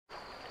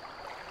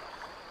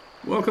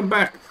Welcome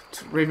back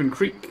to Raven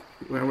Creek,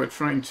 where we're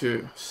trying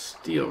to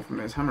steal from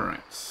these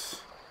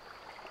Hammerites.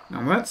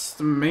 Now that's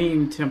the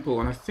main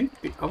temple, and I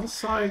think the other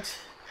side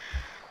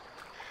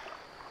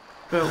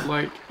felt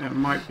like it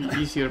might be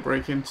easier to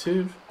break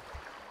into.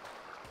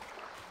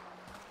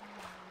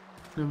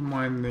 Never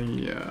mind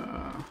the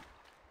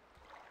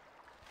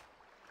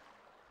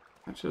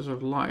patches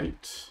of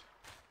light.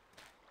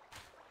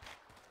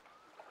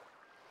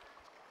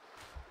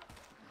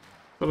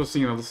 Thought I was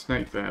seeing another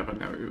snake there, but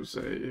no, it was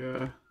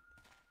a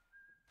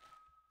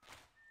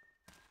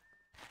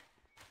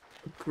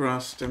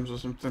grass stems or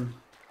something.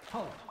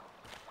 Halt!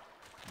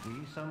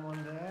 Be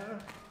someone there?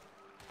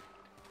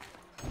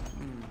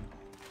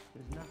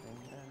 There's nothing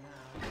there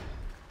now.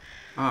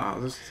 Ah,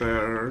 this is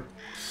their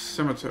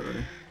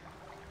cemetery.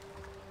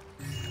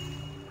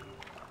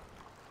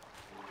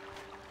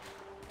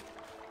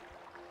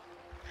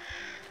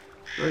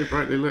 Very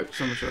brightly lit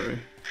cemetery.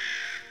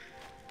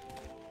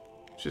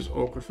 Which is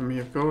awkward for me,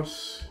 of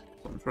course.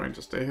 I'm trying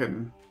to stay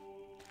hidden.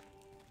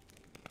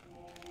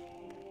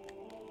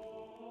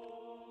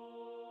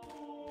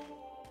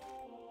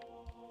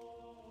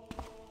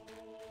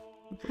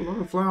 There's a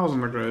lot of flowers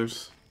on the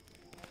graves.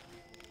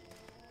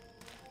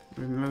 I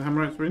didn't know the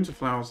Hammerites were into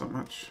flowers that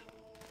much.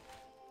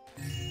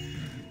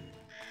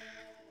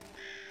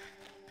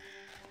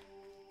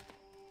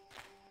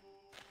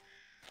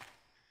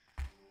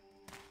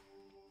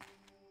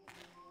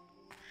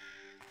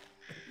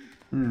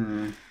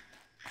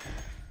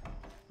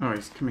 Oh,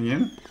 he's coming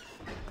in?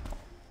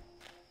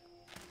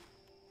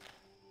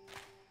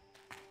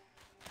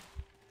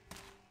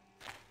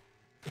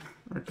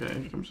 Okay,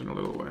 he comes in a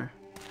little way.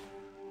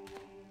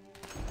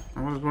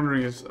 I was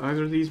wondering, is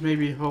either of these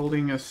maybe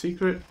holding a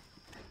secret?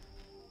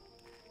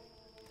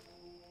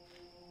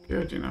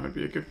 Good, you know, it'd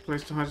be a good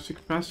place to hide a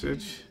secret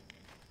passage.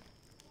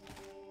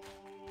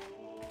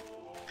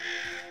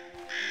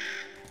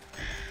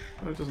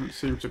 But it doesn't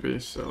seem to be,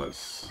 so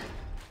let's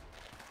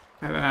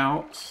head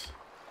out.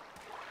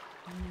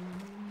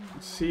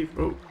 Let's see if...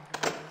 Oh.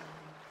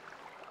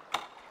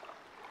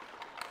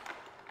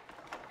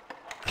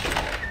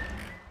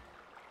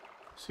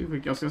 See if we...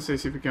 I was going to say,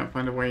 see if we can't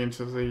find a way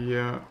into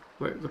the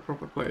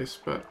proper place,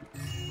 but...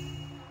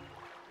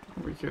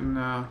 We can,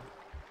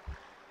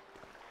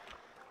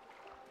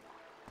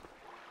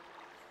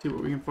 see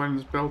what we can find in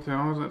this bell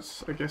tower.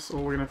 That's, I guess,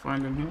 all we're going to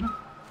find in here.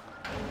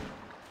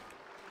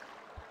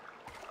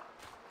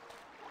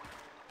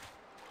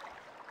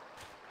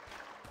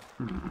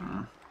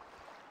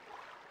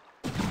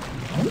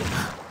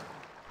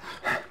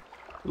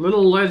 The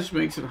little ledge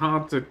makes it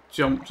hard to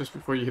jump just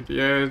before you hit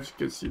the edge,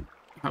 because you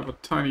have a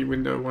tiny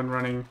window when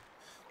running.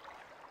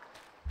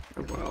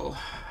 Oh well.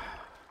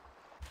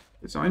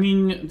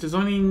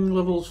 Designing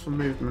levels for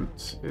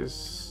movement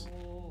is,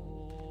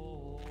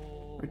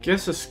 I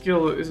guess, a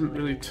skill that isn't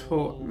really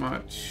taught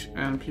much,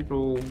 and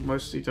people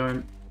mostly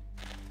don't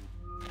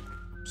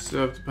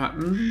observe the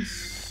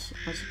patterns,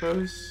 I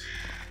suppose.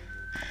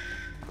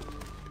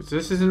 Because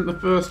this isn't the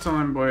first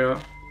time by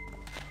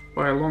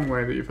a long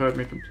way that you've heard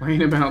me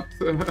complain about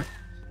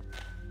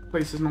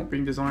places not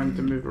being designed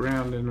to move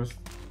around in with,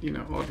 you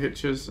know, odd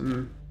hitches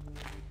and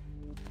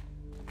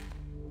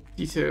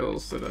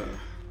details that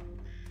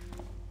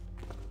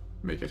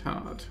make it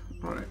hard.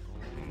 Alright.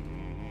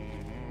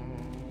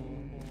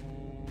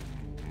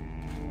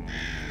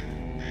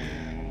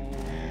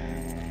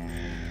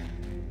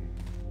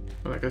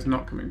 Well, that guy's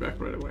not coming back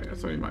right away. I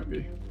thought he might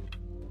be.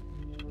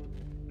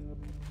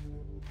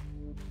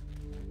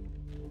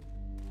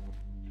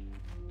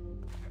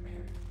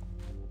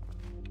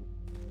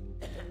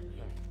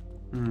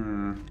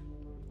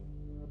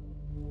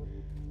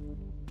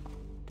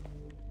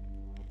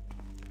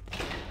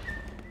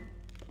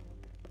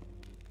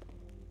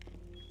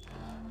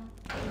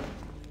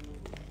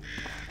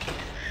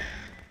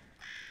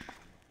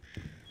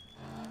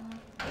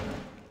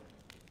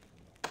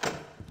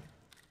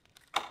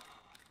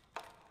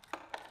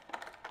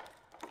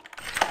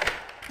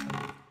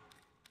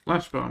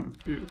 Flash bomb,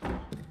 beautiful.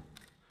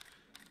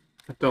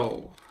 A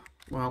doll.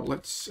 Well,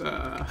 let's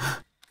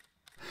drop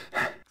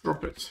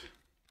it.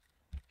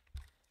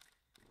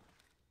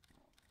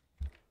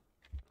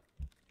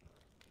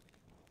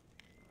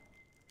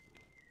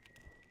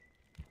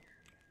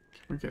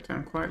 Can we get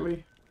down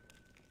quietly?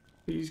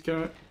 Please,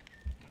 Garrett.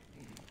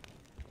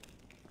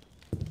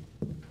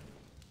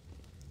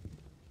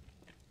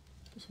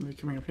 Is somebody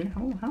coming up here?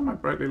 Oh, how am I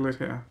brightly lit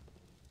here?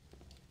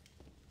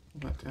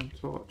 That damn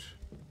torch.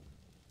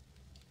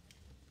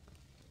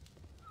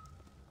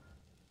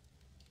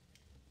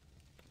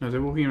 No, they're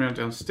walking around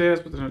downstairs,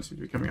 but they don't seem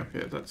to be coming up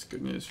here. That's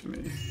good news for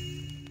me.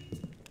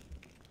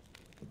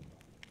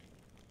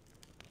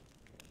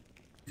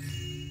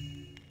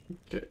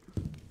 Okay.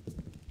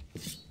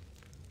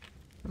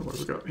 What have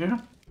we got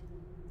here?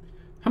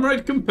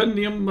 Hammerite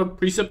Compendium of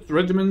Precepts,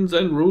 Regimens,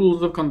 and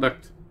Rules of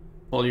Conduct.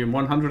 Volume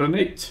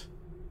 108.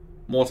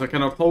 Mortar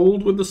cannot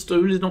hold when the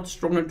stone is not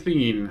strong and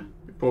clean.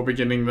 Before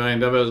beginning thy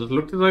endeavours,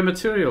 look to thy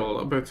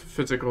material, both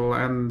physical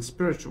and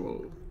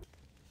spiritual.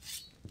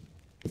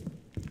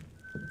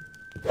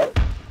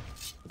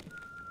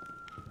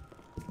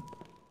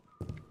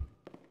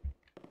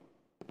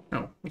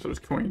 So it's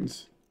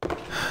coins.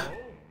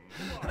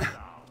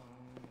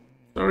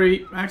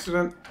 Sorry,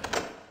 accident.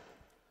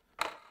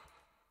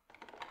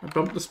 I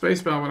bumped the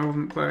spacebar when I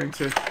wasn't planning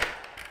to.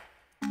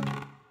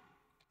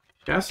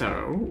 Gas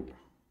arrow. Ooh.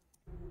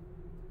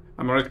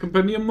 Amorite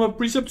Compendium of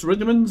Precepts,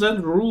 Regimens,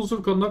 and Rules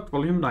of Conduct,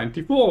 Volume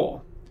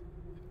 94.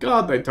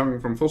 Guard thy tongue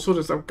from falsehood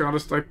as thou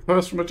guardest thy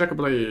purse from a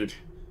jackerblade.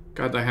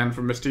 Guard thy hand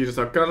from misdeed as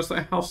thou guardest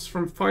thy house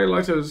from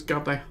firelighters.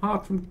 Guard thy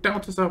heart from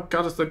doubt as thou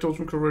guardest thy tools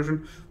from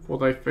corrosion, for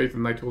thy faith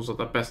and thy tools are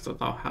the best that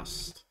thou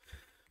hast.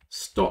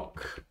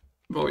 Stock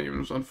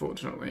volumes,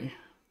 unfortunately.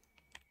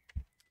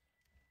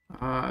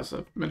 As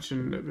I've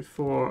mentioned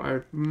before,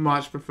 I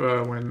much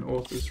prefer when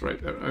authors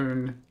write their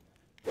own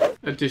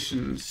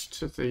additions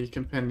to the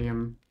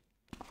compendium.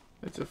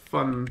 It's a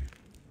fun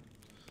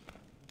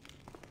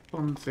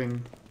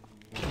thing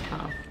to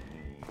have.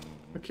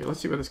 Okay, let's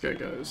see where this guy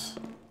goes.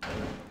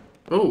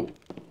 Oh!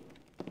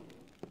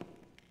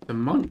 The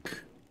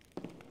monk.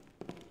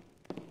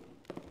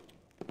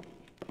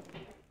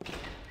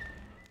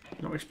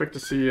 I don't expect to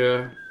see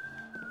a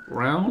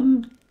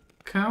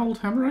round-cowled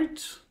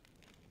hammerite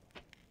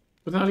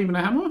without even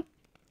a hammer?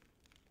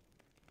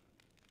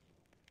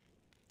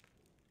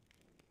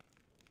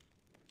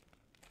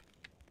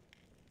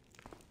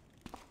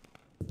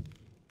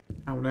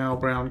 How now,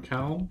 brown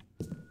cowl?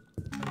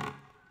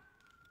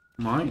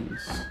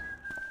 Mines.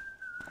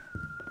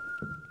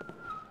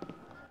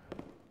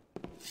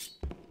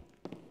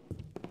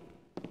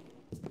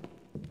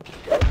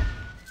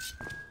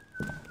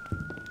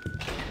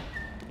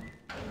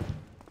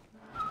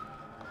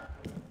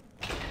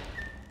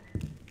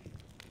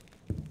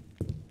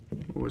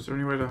 Oh, is there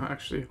any way to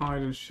actually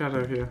hide in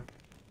shadow here?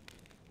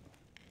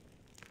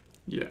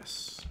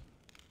 Yes.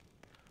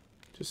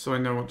 Just so I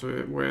know what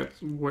to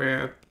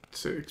where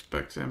to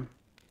expect him.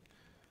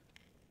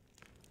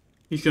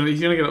 He's gonna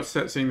get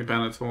upset seeing the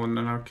banner torn,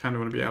 and I kind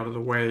of want to be out of the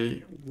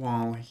way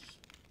while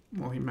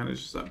he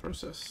manages that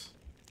process.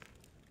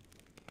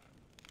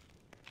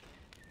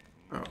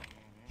 Oh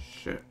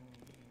shit!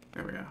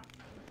 There we are.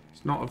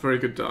 It's not a very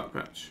good dark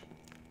patch.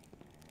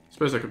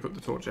 Suppose I could put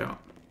the torch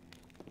out.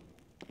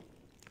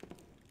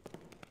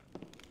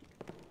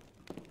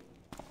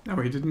 No,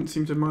 he didn't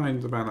seem to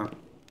mind the banner.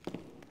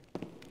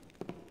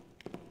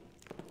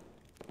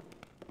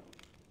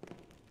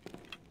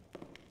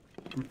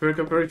 I've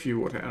got very few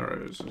water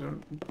arrows. I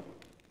don't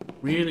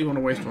really want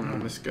to waste one on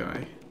this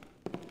guy.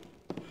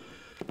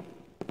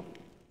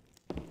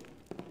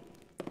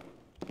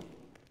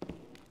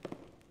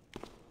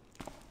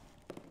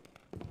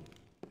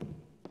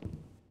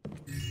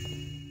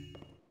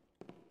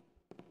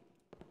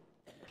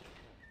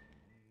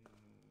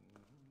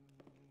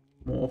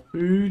 More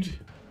food.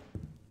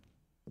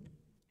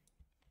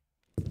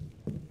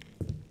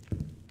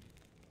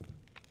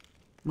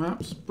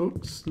 Maps,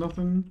 books,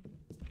 nothing.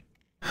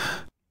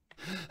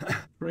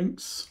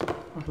 Drinks. Oh,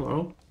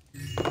 hello.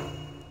 I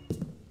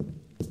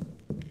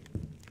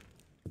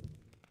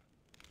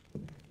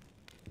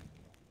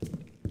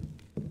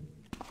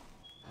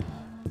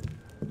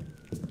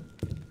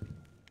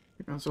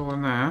think that's all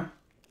in there.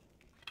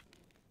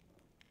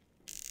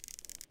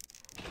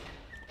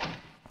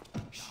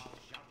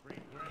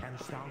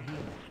 Canst thou hear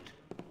that?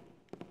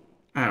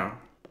 Oh.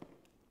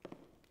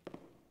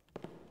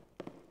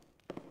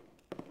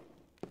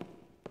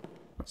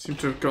 I seem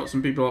to have got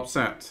some people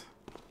upset.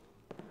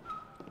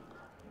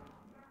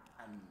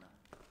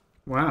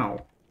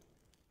 Wow.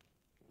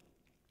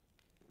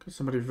 Got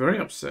somebody very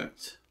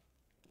upset.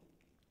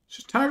 It's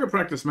just target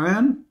practice,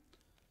 man.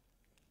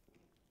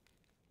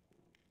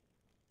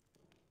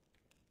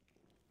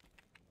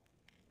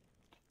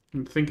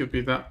 Didn't think it'd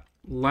be that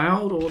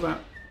loud or that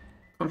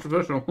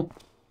controversial.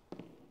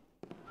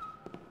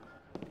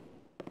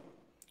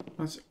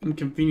 That's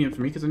inconvenient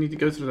for me because I need to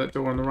go through that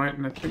door on the right,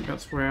 and I think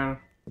that's where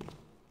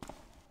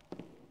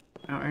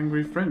our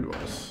angry friend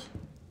was.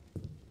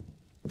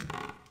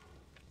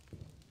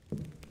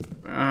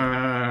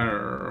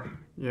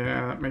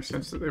 Yeah, that makes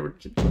sense that they would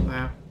keep it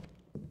there.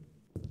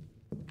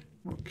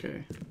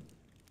 Okay.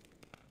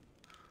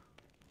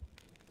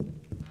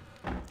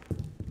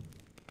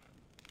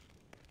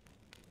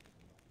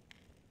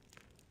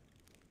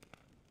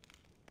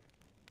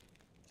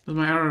 Does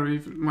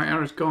my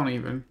arrow's gone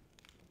even?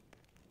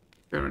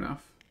 Fair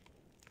enough.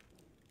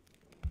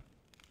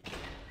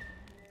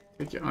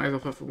 Take your eyes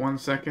off her for 1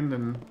 second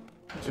and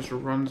it just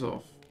runs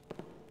off.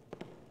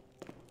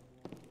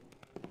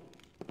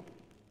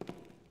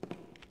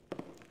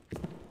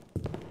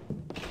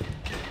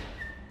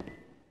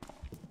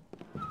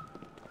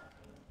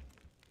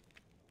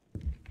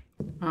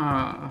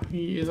 Ah,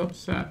 he is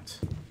upset.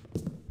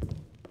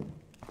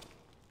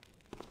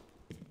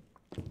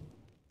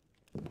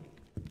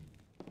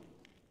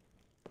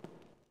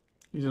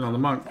 He's another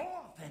monk. Forth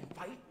and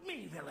fight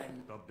me,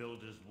 villain! The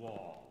builder's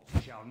walls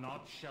shall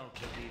not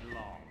shelter thee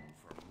long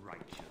from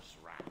righteous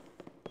wrath.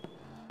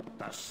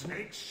 The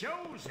snake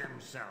shows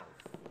himself.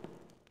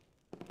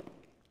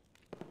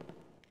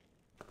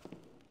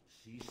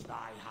 Cease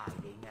thy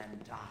hiding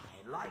and die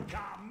like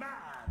a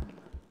man.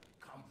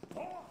 Come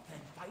forth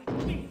and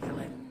fight me,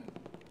 villain.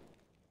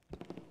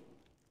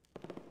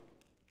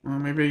 Well,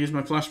 maybe I use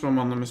my flash bomb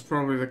on them. It's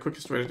probably the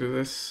quickest way to do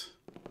this.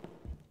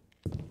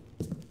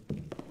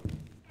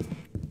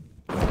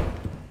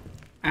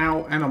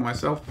 Ow, and on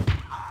myself.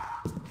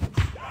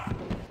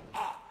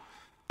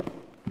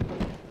 I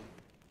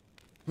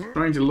was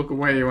trying to look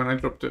away when I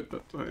dropped it,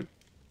 but I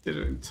did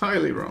it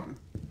entirely wrong.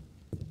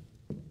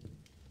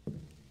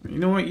 You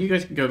know what? You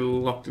guys can go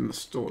locked in the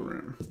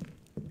storeroom.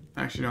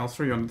 Actually, no, I'll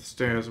throw you under the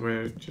stairs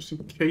where, just in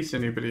case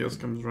anybody else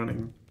comes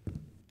running,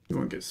 you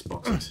won't get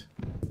spotted.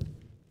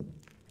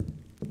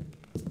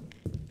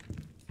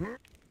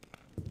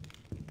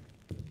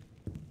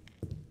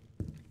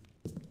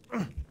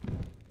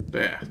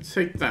 There,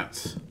 take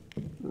that,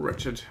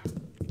 wretched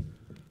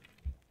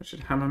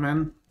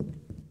hammermen.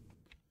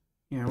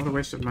 Yeah, what a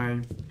waste of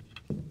my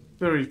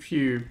very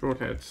few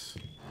broadheads.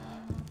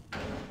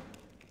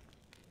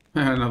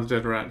 Another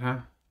dead rat, huh?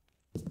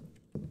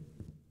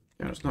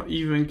 Yeah, it's not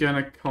even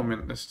gonna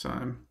comment this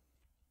time.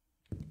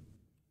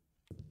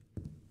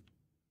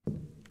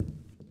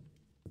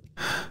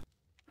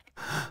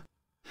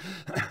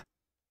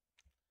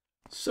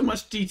 So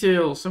much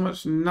detail, so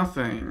much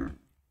nothing.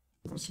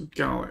 Want some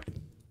garlic.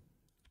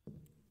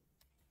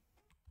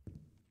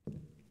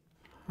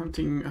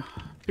 Hunting,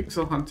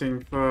 pixel hunting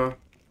for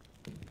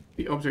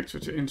the objects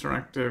which are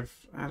interactive.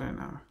 I don't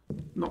know.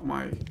 Not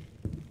my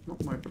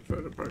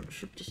preferred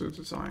approach to the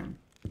design.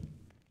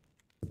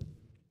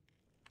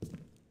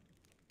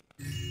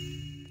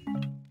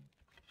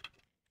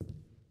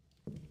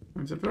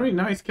 It's a very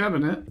nice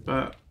cabinet,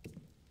 but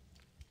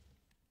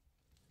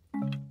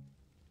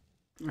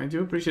I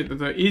do appreciate that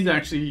there is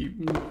actually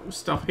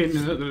stuff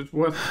hidden in it that is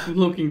worth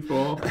looking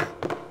for.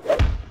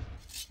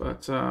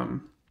 But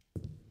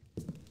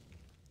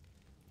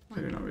I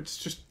don't know. It's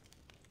just.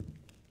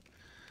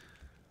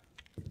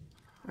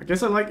 I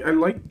guess I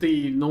like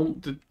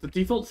the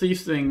default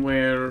thief thing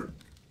where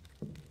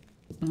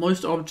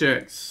most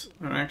objects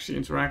are actually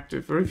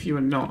interactive. Very few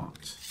are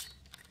not.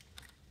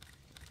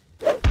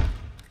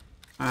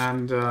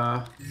 And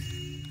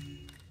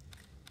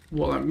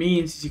what that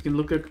means is you can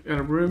look at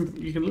a room,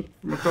 you can look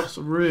from across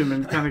the room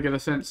and kind of get a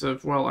sense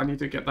of, well, I need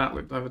to get that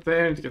loot over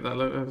there, I need to get that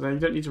loot over there. You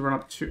don't need to run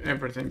up to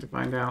everything to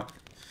find out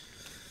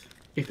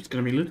if it's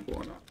going to be lootable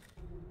or not.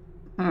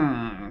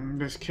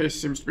 This case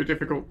seems to be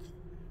difficult.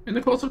 In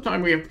the course of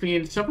time, we have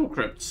cleaned several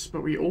crypts,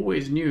 but we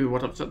always knew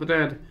what upset the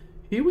dead.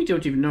 Here we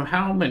don't even know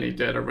how many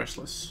dead are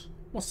restless.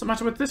 What's the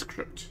matter with this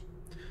crypt?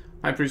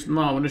 High Priest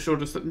Marwyn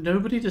assured us that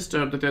nobody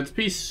disturbed the dead's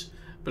peace,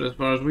 but as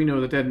far as we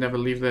know, the dead never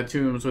leave their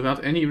tombs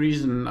without any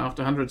reason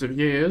after hundreds of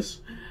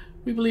years.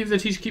 We believe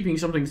that he's keeping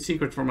something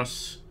secret from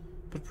us,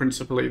 but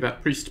principally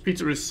that Priest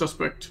Peter is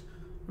suspect.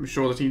 I'm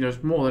sure that he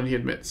knows more than he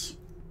admits.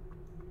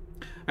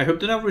 I hope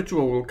that our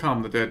ritual will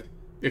calm the dead.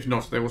 If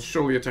not, they will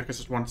surely attack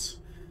us at once.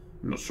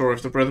 I'm not sure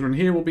if the brethren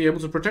here will be able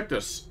to protect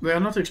us. They are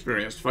not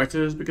experienced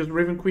fighters, because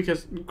Raven Creek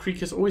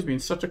has always been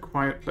such a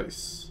quiet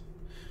place.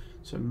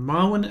 So,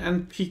 Marwyn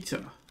and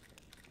Peter.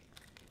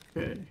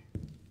 Okay.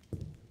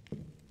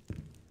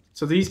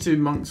 So these two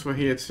monks were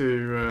here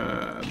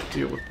to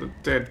deal with the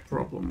dead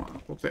problem,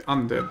 or the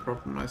undead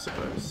problem, I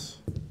suppose.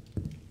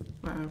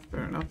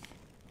 Fair enough.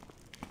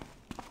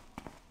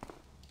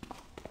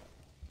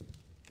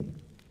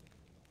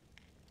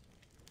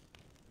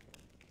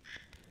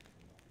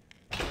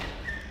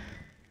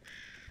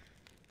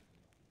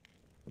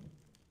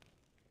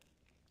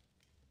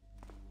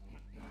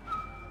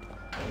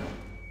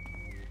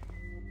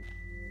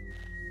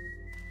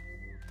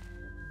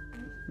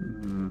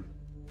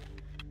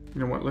 You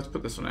know what, let's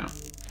put this one out.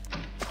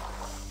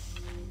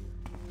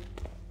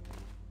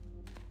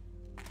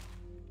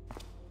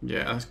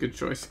 Yeah, that's a good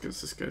choice,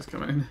 because this guy's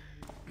coming in.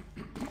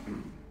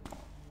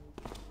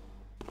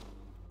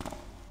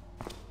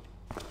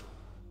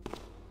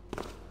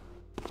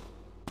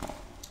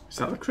 Is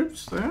that the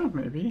crypts there?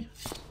 Maybe.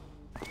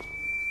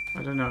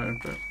 I don't know,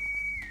 but...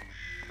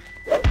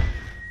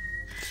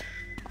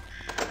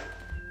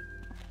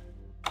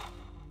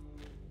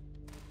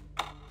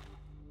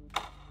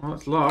 Well,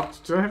 it's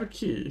locked. Do I have a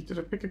key? Did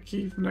I pick a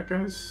key from that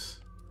guy's...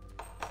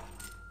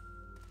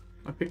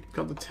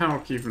 got the tower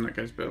key from that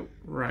guy's built.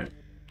 Right.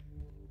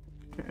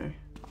 Okay.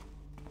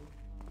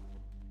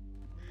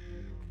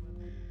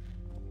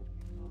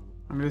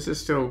 I mean, this is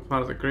still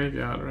part of the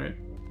graveyard, right?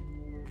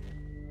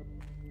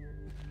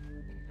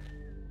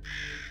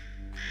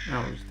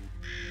 Oh.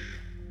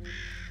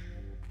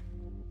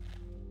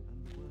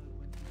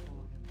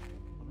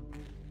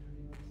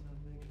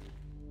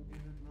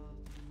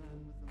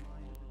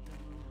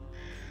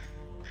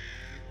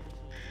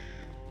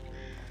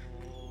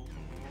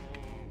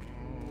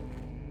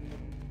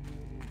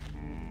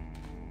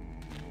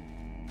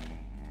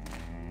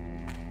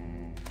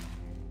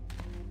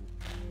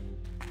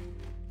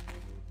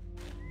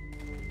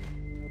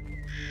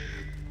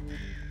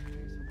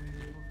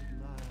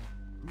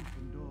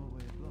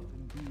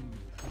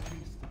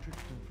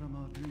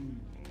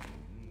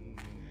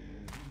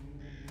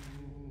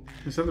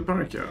 Is that the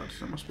barricade?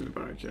 That must be the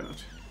barricade.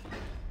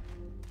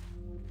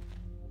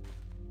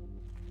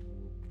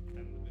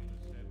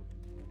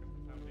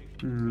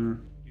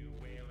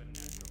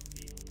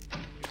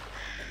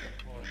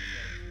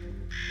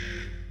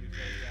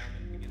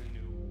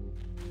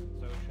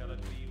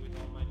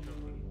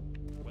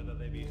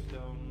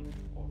 stone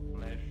or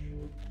flesh.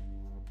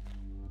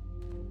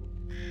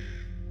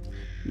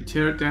 You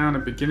tear it down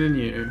and begin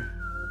anew.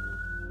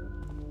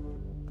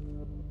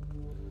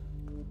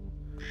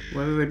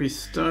 Whether they be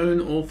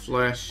stone or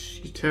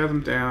flesh, you tear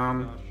them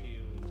down Our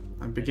shield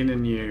and begin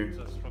anew.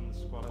 protects us from the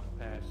squalid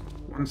past.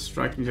 One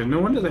striking dead. No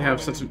wonder they have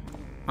such an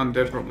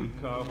undead problem.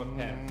 Carve a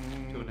path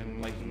to an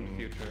enlightened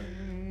future.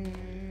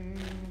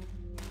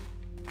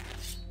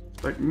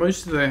 Like,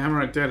 most of the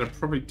Hammerite dead are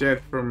probably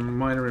dead from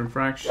minor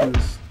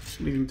infractions,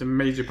 leading to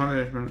major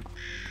punishment.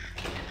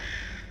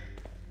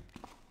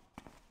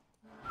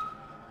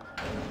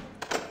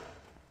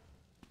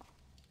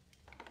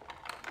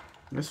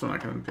 This one I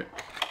can unpick.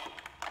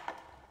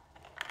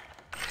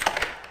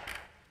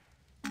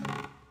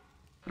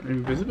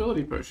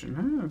 Invisibility potion.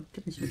 Oh,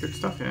 getting some good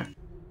stuff here.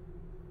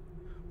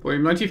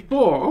 Volume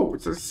 94. Oh,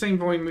 it's the same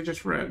volume we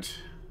just read.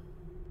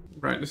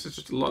 Right, this is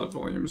just a lot of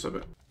volumes of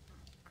it.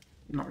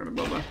 Not going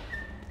to bother.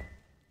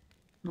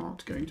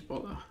 Not going to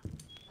bother.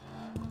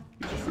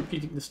 You're just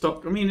repeating the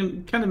stock. I mean,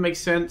 it kind of makes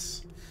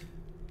sense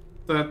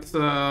that,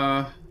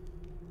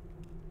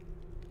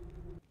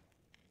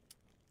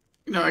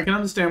 you know, I can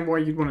understand why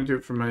you'd want to do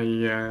it from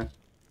a,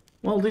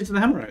 well, these are the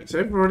Hammerites.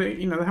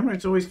 Everybody, you know, the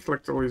Hammerites always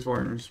collect all these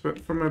volumes, but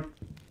from a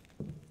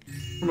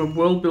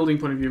world-building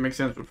point of view, it makes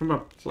sense. But from a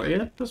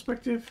player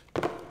perspective,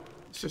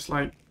 it's just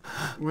like,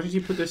 why did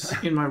you put this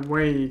in my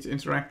way to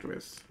interact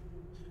with?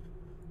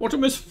 What a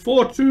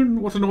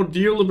misfortune! What an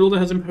ordeal the builder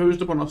has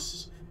imposed upon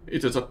us.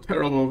 It is a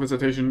terrible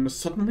visitation.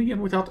 Suddenly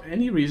and without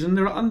any reason,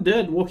 there are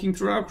undead walking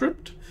through our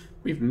crypt.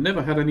 We've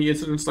never had any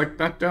incidents like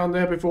that down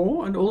there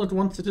before, and all at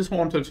once it is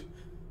haunted.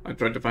 I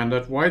tried to find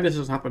out why this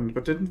has happened,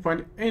 but didn't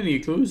find any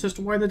clues as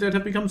to why the dead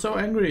have become so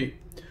angry.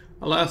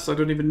 Alas, I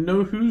don't even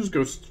know whose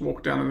ghosts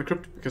walked down in the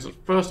crypt, because at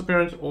first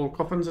appearance all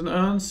coffins and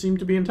urns seemed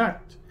to be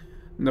intact.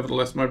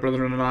 Nevertheless, my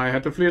brethren and I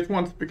had to flee at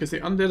once, because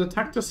the undead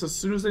attacked us as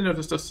soon as they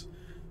noticed us.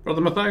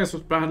 Brother Matthias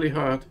was badly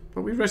hurt,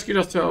 but we rescued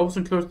ourselves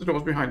and closed the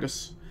doors behind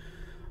us.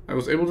 I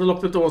was able to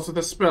lock the doors with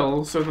a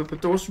spell so that the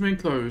doors remain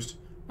closed.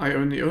 I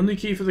own the only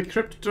key for the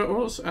crypt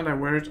doors, and I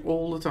wear it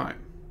all the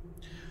time.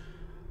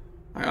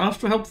 I asked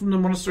for help from the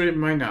monastery of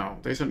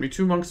Mainau. They sent me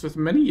 2 monks with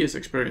many years'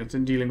 experience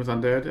in dealing with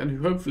undead, and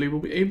who hopefully will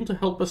be able to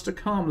help us to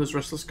calm those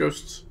restless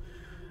ghosts.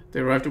 They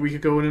arrived a week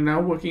ago and are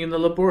now working in the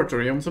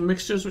laboratory on some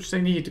mixtures which they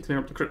need to clean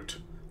up the crypt.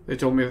 They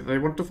told me that they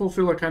want to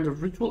fulfill a kind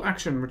of ritual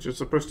action which is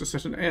supposed to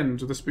set an end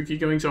to the spooky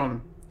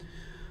goings-on.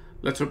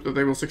 Let's hope that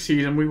they will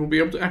succeed and we will be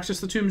able to access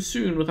the tomb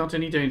soon without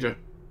any danger.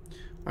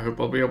 I hope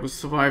I'll be able to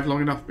survive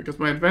long enough because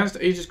my advanced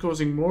age is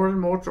causing more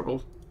and more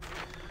trouble.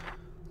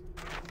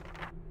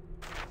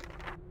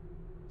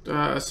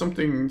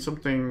 Something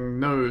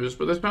knows,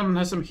 but this mountain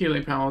has some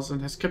healing powers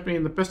and has kept me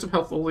in the best of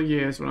health all the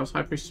years when I was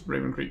High Priest of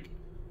Raven Creek.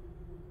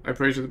 I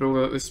pray to the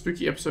builder that this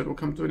spooky episode will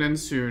come to an end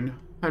soon.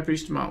 High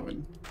Priest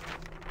Marwyn.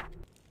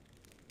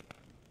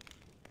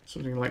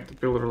 Something like the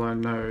builder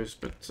alone knows,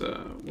 but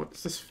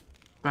what's this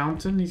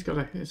fountain? He's got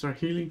is there a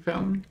healing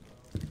fountain?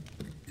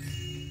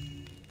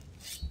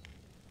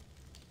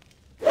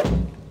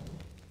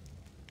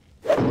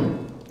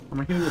 Am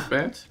I hitting the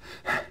bed?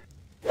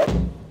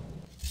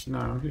 No,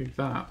 I'm hitting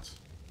that.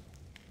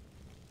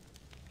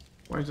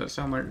 Why does that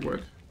sound like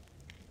wood?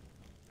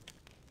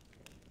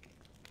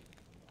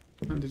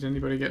 And did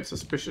anybody get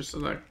suspicious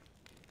of that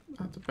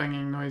at the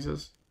banging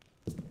noises?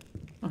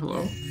 Oh,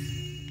 hello.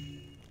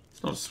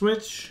 It's not a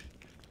switch,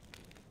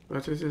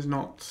 but it is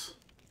not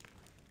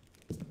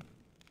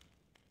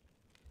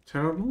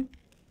terrible.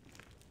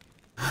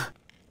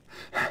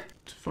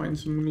 To find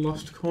some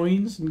lost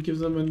coins and give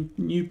them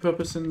a new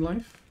purpose in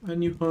life, a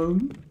new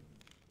home,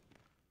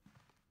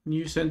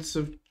 new sense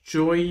of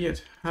joy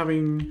at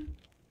having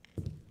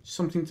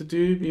something to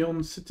do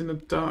beyond sit in a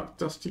dark,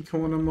 dusty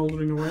corner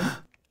mouldering away.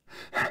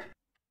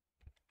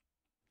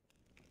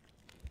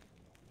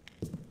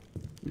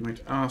 You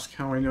might ask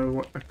how I know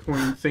what a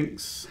coin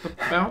thinks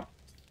about,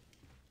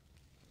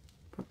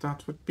 but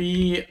that would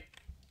be a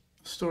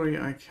story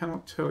I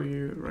cannot tell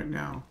you right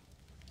now.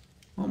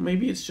 Well,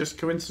 maybe it's just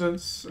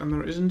coincidence and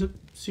there isn't a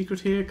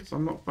secret here because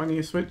I'm not finding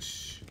a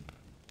switch.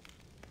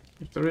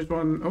 If there is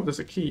one... oh, there's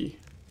a key.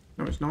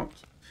 No, it's not.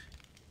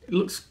 It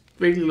looks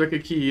vaguely like a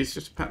key, it's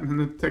just a pattern in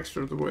the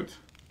texture of the wood.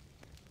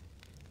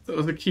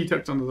 There's a key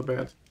tucked under the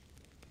bed.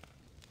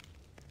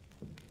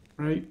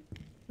 Right?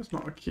 That's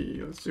not a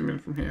key. Let's zoom in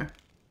from here.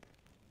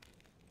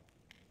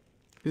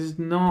 This is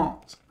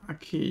not a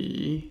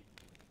key.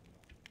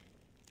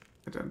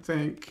 I don't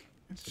think.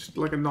 It's just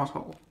like a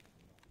knothole.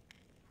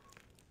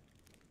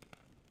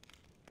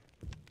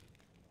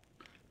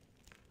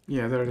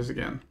 Yeah, there it is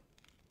again.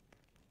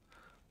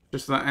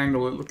 Just that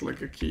angle, it looked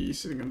like a key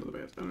sitting under the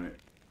bed. Alright.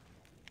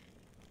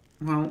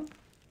 Well.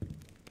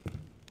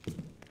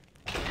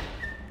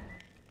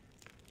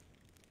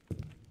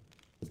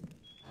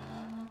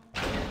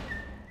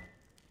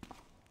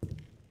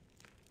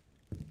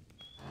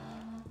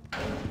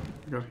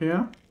 Got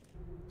here.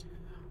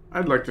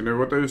 I'd like to know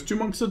what those 2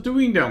 monks are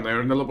doing down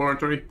there in the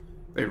laboratory.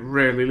 They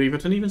rarely leave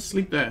it and even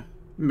sleep there.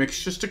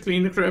 Mixtures to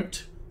clean the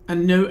crypt,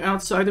 and no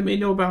outsider may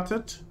know about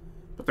it.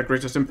 But the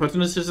greatest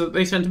impertinence is that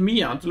they sent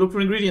me out to look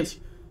for ingredients.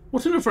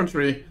 What an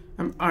effrontery!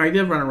 Am I the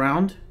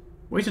runaround?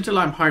 Wait until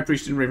I'm High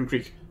Priest in Raven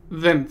Creek.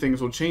 Then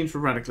things will change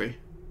radically.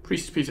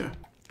 Priest Peter.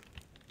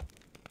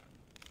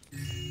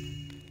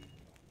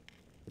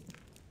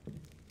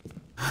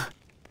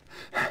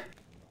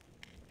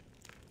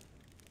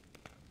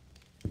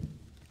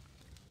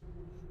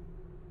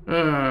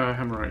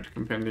 Hemorrhoid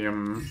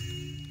Compendium.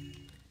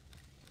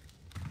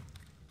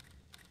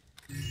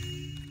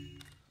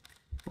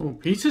 Oh,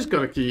 Peter's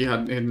got a key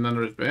hidden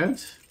under his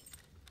bed.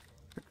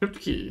 A crypt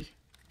key.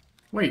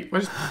 Wait, why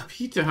does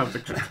Peter have the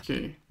crypt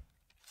key?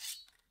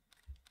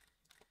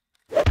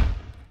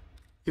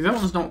 See, that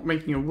one's not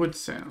making a wood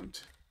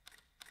sound.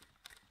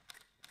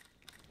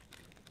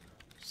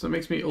 So that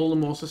makes me all the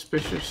more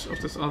suspicious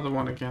of this other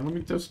one again. Let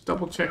me just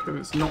double check that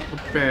it's not the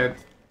bed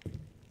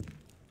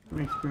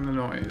making the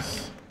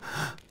noise.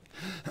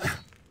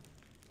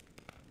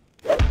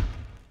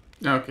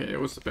 Okay, it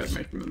was the bed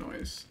making the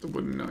noise. The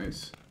wooden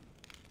noise.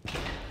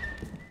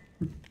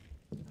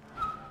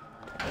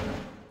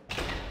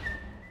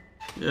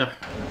 Yeah.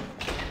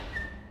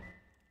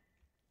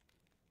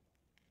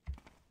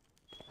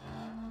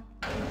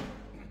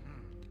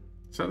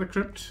 Is that the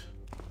crypt?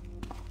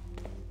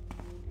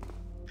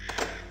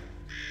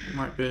 It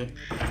might be.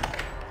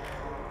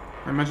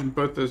 I imagine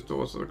both those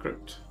doors are the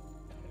crypt.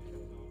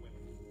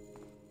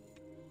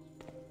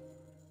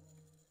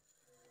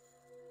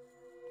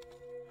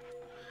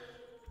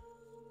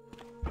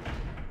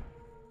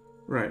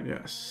 Right,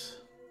 yes.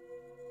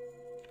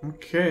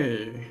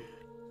 Okay.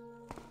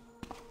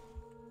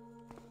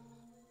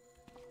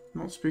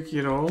 Not spooky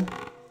at all.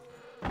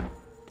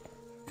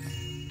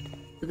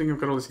 Good thing I've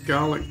got all this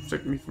garlic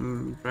protecting me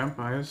from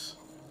vampires.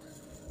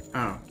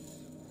 Oh.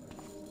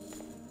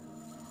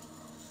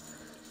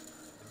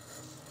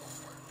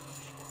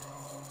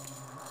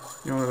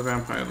 You're not a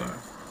vampire though.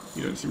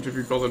 You don't seem to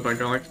be bothered by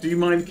garlic. Do you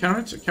mind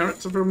carrots? Are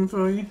carrots a problem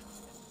for you?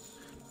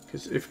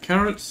 Because if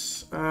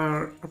carrots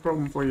are a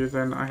problem for you,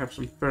 then I have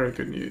some very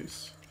good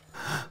news.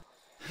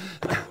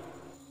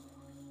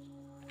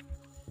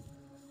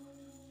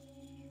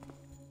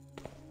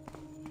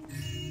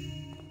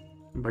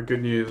 And by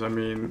good news, I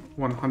mean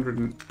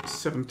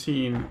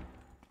 117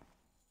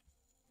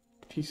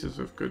 pieces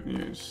of good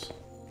news.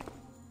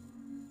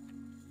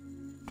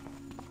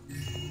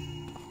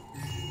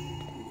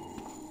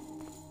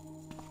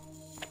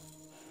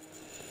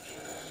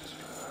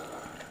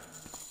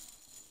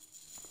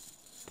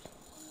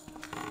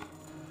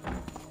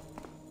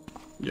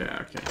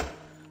 Yeah, okay.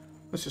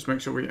 Let's just make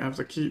sure we have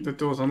the key, the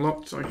door's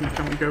unlocked so I can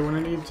come and go when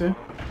I need to.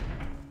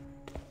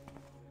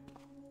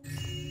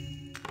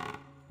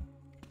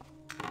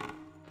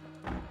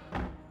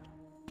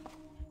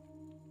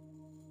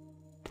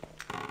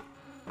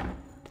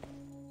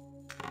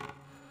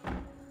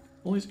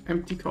 All these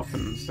empty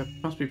coffins, they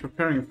must be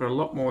preparing for a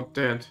lot more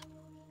dead.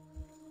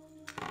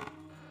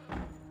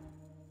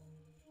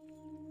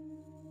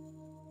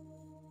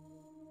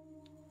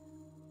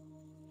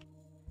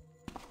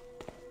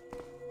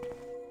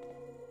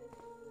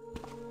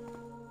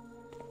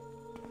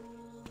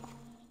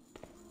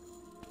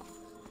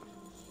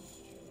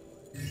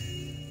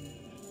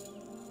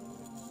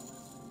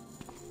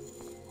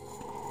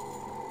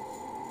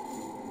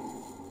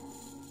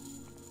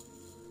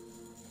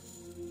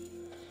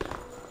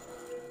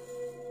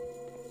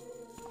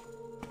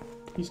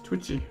 He's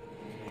twitchy.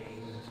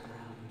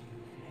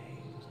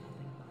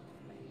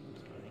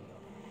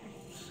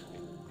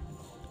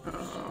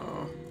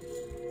 Oh.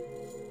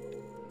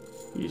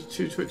 He's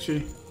too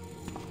twitchy.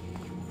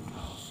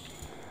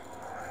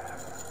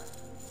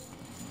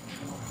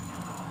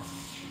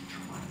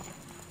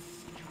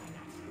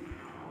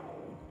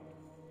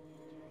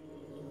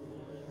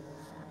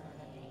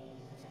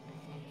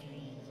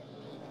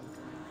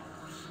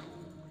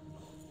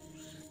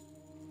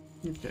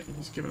 Okay,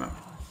 he's given up.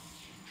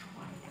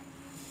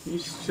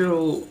 He's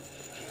still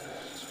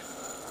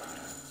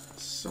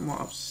somewhat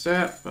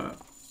upset, but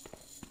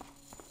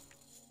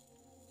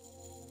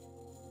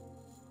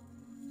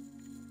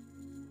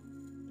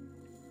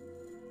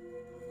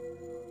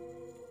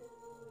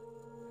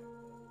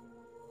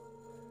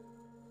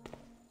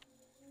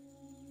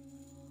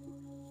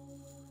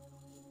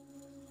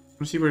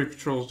let's see where he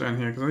patrols down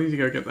here, because I need to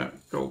go get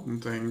that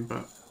golden thing,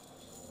 but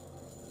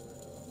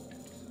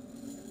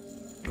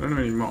I don't have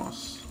any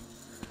moss.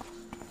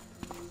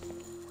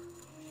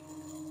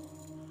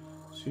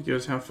 So he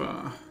goes how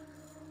far?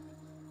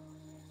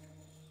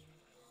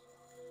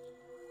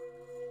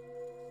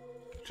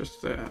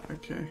 Just there,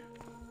 okay.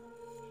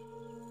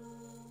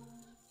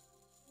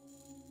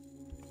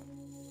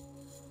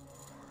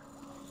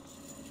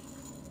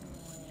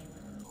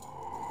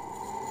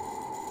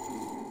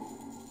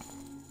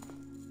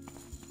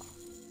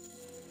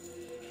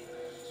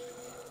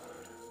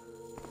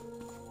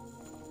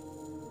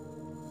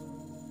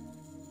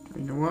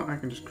 You know what? I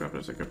can just grab it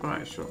as a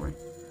goodbye, shortly.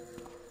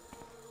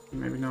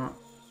 Maybe not.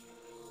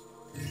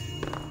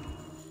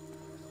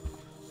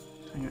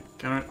 Dang it,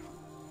 carrot.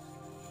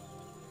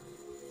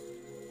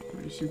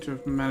 You seem to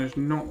have managed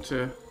not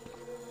to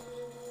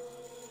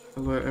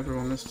alert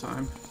everyone this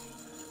time.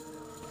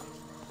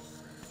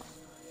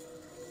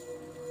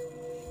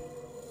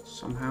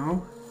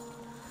 Somehow.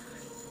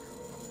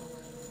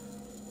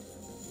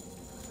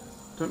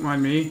 Don't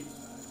mind me.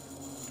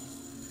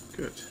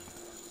 Good.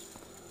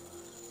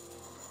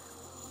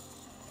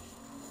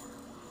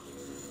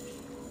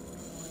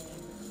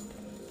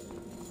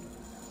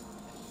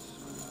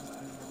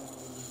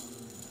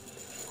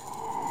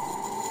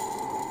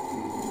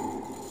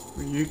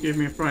 Well, you gave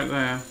me a fright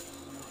there.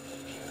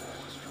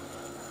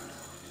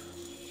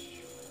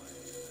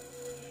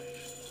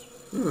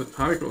 Ooh, there's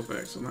particle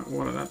effects on that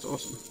water, that's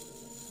awesome.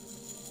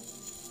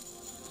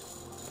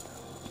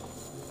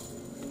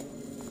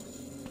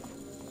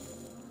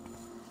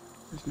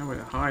 There's no way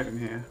to hide in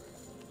here.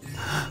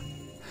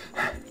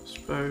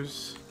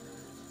 Suppose.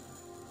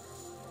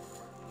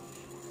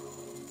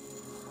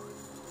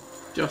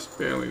 Just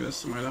barely there's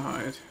somewhere to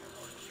hide.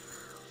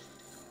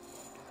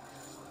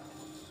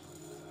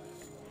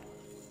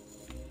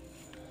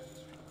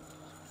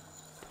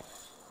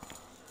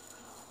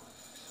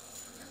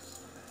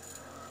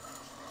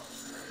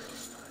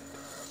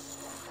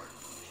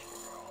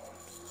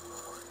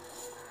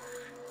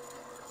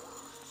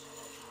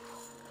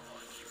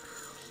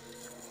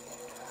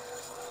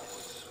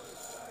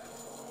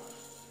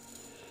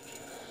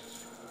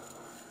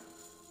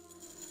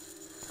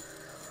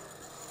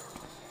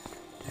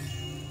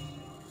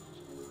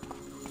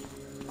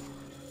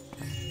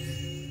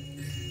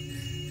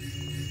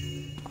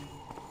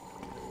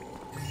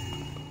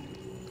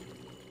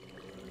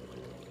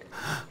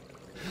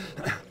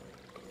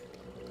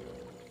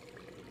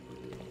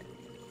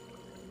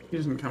 He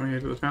doesn't come here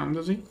to the fountain,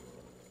 does he?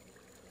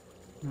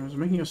 No, it's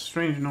making a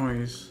strange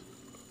noise.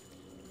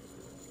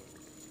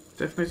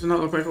 Definitely does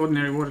not look like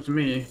ordinary water to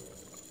me.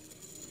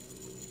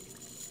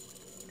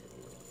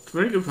 It's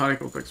very good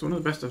particle effects, one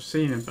of the best I've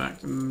seen in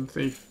fact, and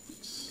Thief,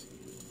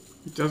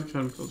 it does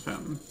come to the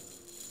fountain.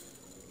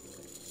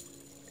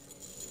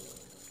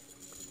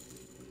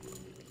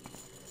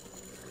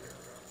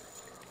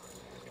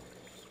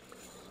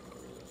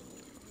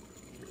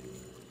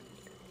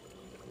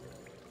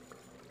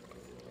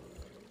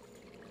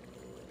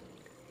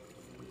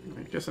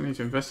 I guess I need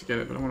to investigate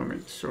it, but I want to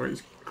make sure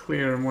he's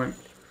clear and won't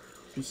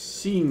be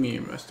seeing me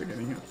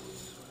investigating it.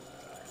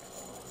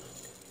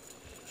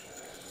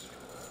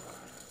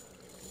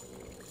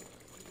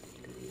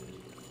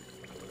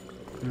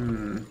 I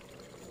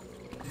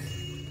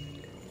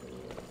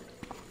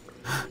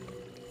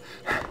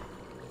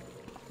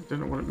don't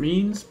know what it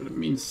means, but it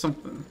means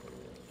something.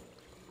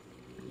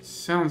 It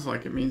sounds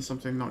like it means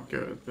something not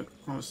good, but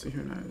honestly,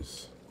 who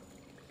knows?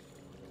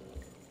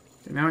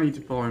 Okay, now I need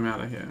to pull him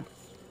out of here.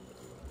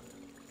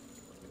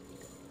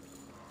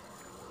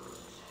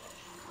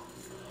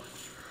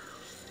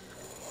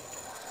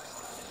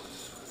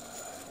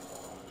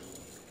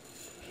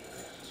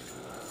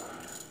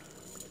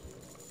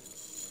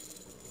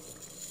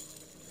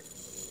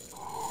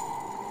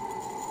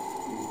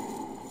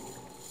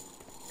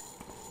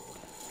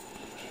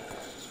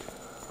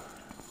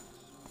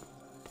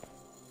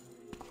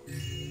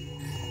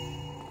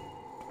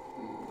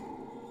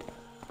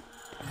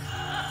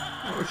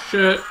 Oh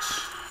shit.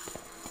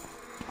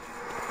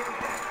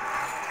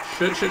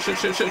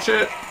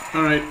 Shit.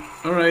 Alright.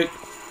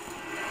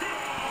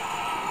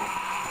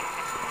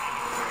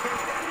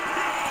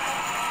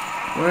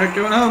 We're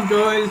going home,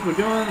 guys. We're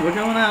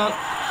going out.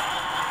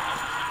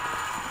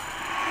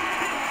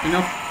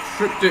 Enough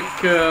cryptic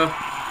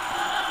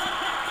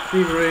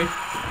thievery.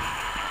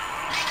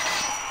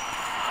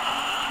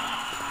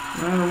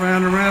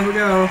 Round and round we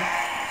go.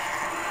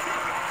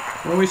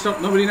 Where we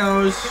stop, nobody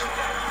knows.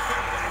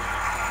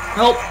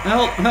 Help!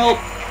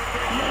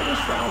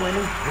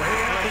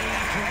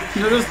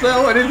 Notice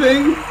thou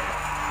anything?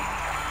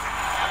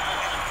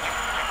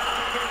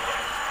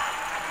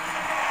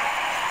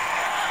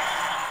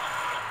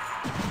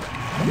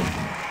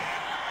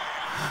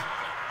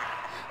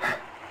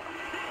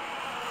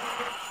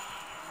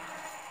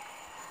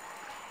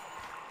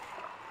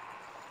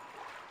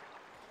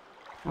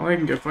 Oh, I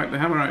can go fight the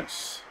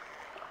Hammerites.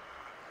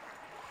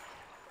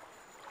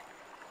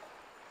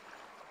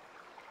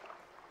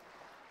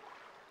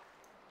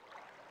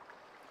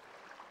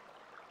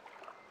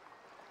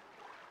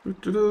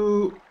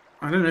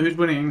 I don't know who's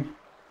winning.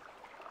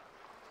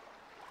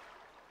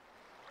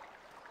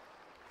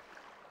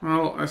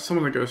 Well, some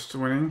of the ghosts are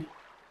winning.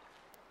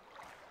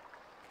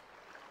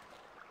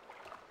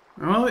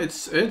 Well,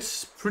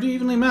 it's pretty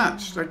evenly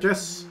matched, I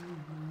guess.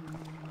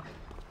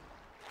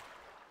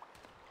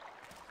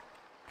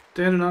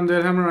 Dead and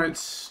undead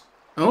Hammerites.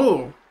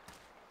 Oh!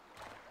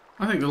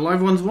 I think the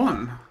live ones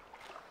won.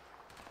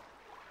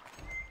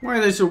 Why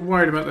are they so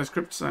worried about their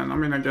scripts then? I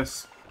mean, I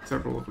guess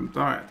several of them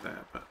died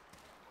there, but...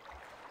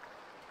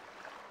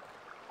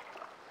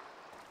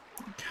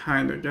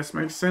 Kinda guess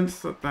makes sense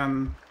that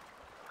then...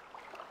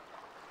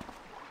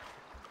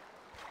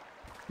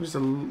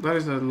 That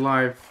is a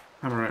live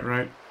Hammerite,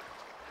 right?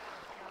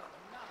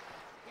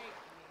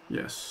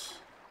 Yes.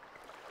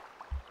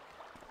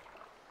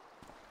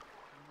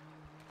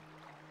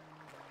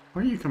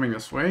 Why are you coming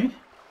this way?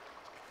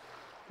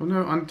 Oh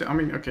no, I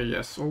mean, okay,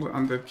 yes, all the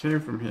undead came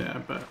from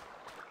here, but...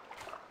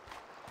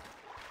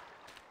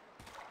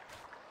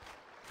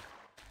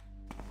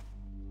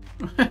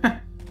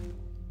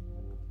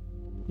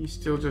 He's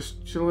still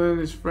just chilling,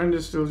 his friend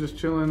is still just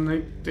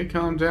chilling, they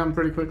calm down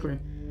pretty quickly.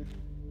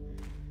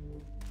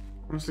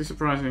 Honestly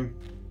surprising.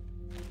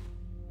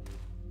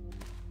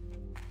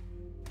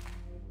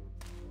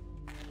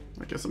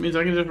 I guess that means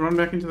I can just run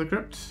back into the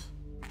crypt.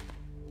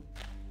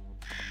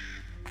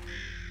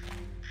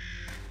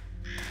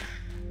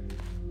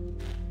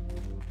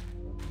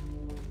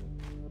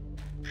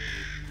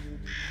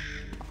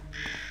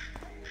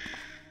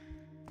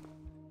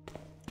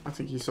 I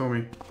think he saw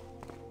me.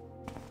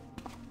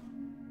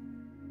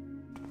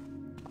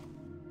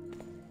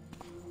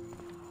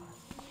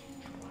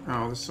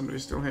 Oh, there's somebody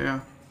still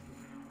here.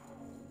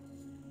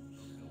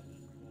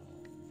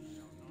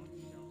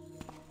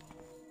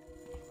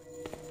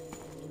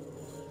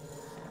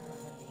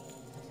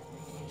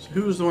 So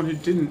who was the one who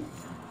didn't?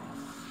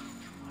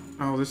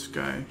 Oh, this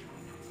guy.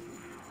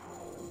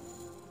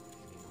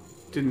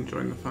 Didn't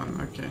join the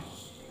fun, okay.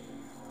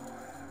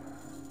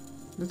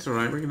 That's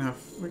alright, we can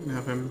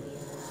have him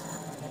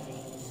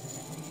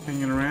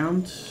hanging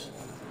around.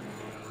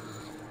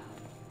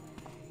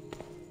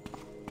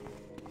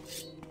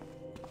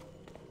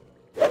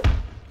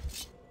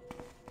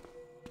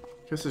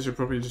 Guess I should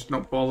probably just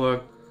not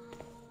bother.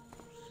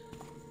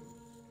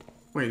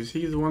 Wait, is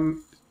he the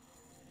one?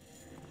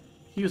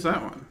 He was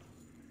that one.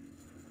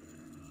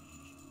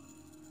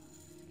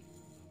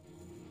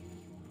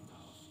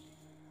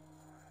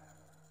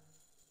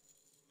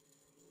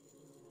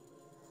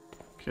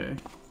 Okay.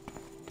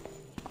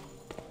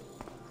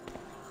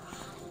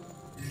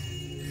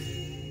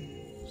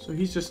 So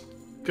he's just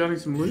getting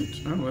some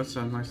loot. Oh, that's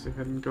a nicely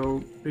hidden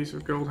gold piece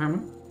of gold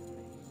hammer.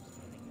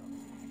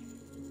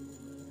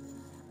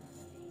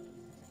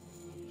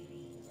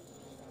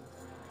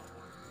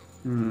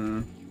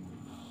 Hmm.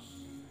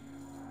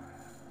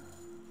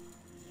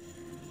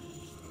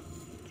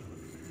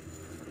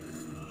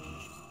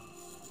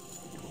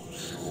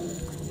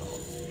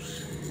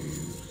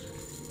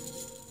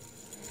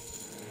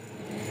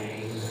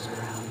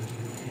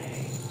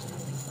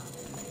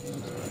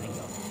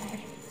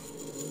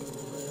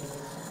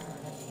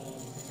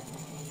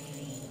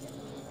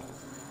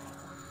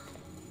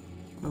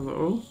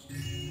 Hello?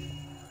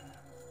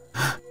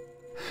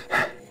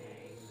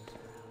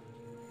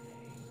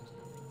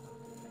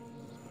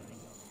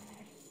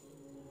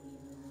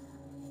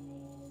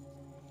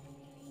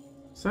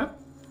 Is that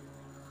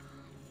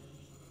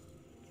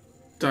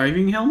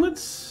diving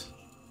helmets?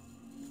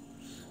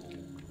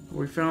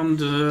 We found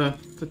the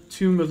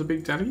tomb of the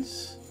Big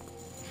Daddies.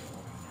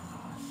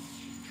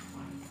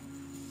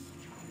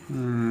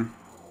 Hmm.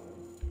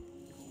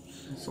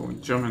 It's all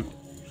German.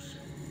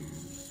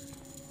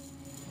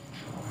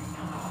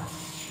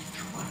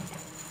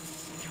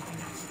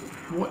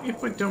 What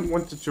if I don't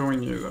want to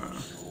join you though?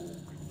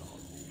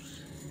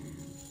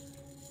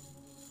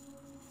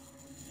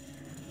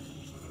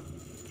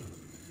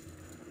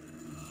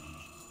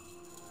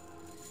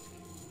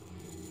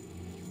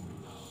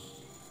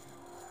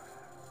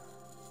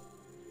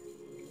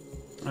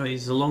 Oh,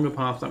 he's a longer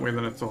path that way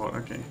than I thought,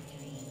 okay.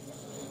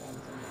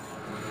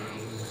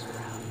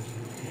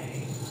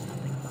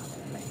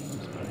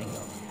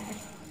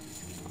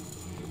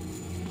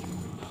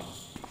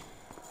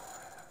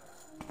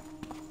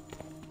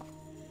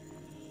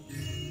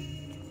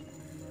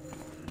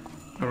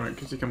 Alright,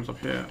 because he comes up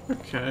here.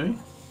 Okay.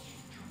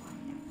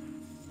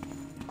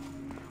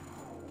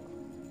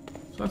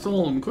 So that's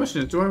all. The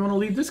question is, do I want to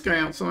leave this guy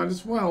outside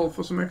as well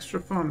for some extra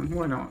fun?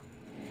 Why not?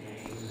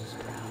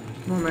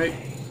 Come on, mate.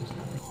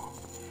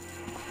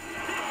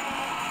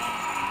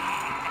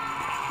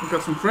 I've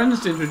got some friends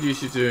to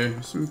introduce you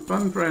to. Some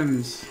fun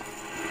friends. The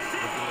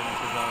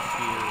glimpses of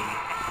you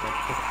that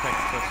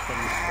protect us from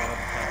the squad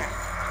past.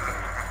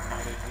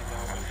 Might it be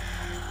that way?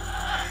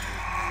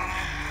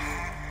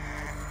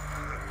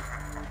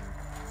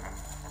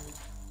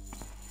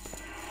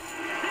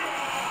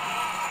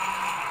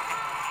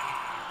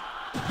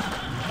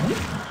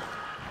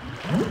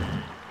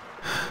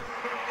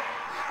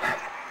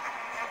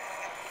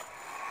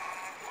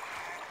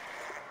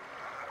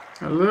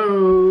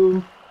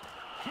 Hello.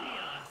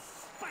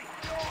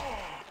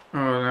 Oh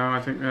no, I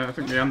think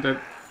the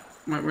undead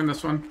might win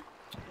this one.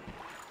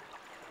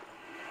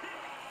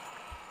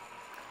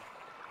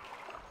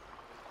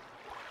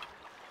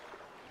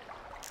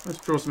 Let's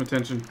draw some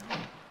attention.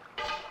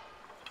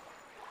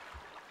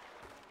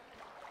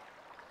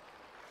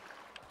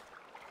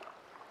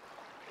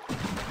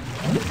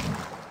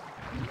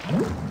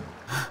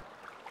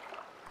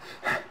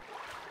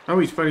 Oh,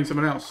 he's fighting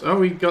someone else.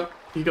 Oh, he got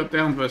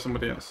downed by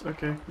somebody else.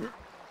 Okay.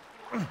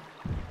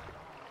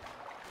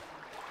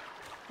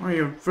 Oh,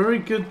 you're very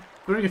good,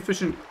 very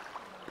efficient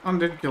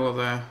undead killer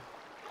there.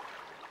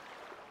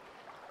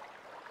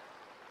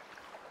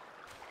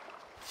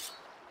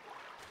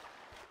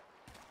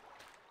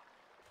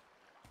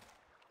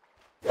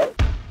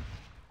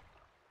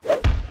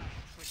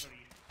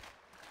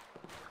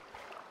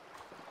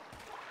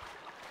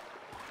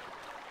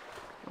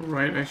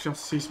 Right, I shall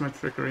cease my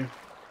trickery.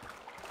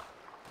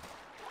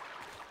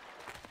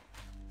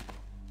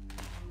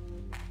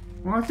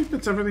 Well, I think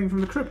that's everything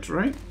from the crypt,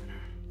 right?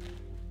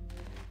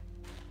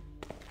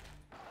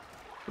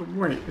 But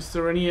wait, is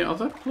there any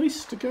other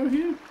place to go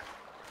here?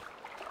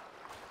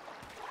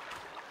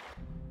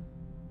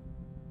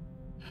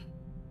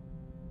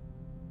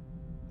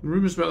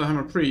 Rumors about the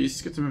Hammer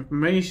Priest. Get some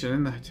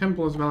information. The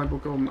temple has valuable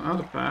golden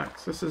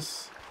artifacts. This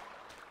is...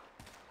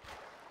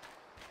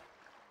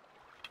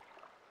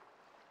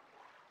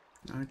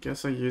 I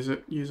guess I use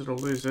it. Use it or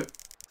lose it.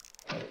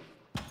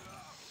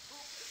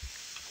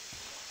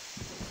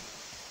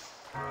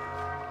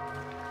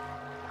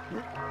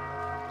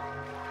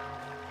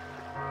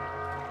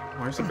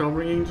 Why is the bell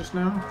ringing just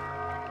now?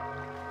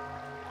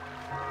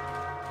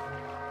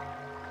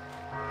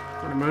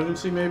 For an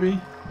emergency, maybe?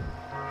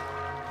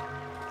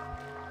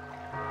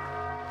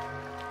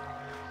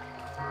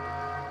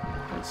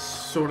 Let's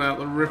sort out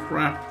the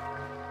riffraff.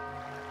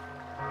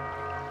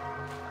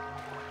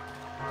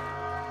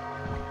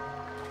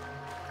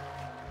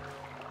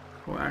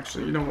 Well,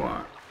 actually, you know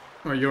what?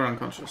 Oh, you're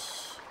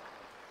unconscious.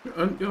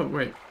 Oh,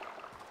 wait.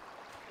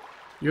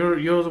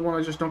 You're the one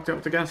I just knocked out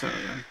with the gas out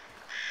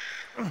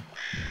again.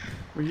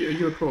 Are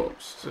you a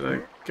corpse? Did I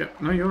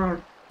get... No,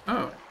 you're...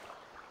 Oh.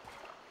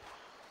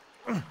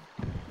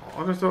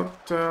 I just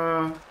thought...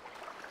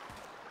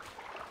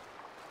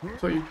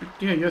 So you...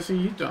 Yeah, you see,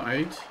 you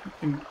died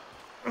in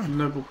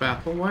noble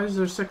battle. Why is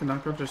there a second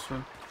unconscious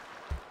one?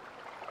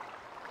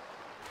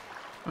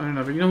 I don't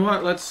know, but you know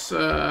what? Let's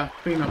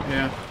clean up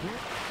here.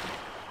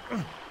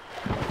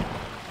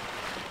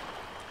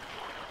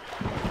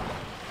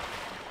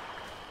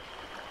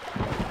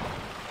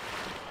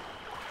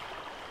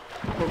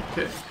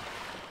 Okay.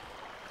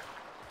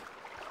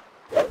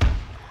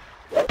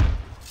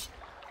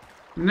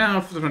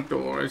 Now for the front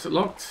door. Is it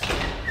locked?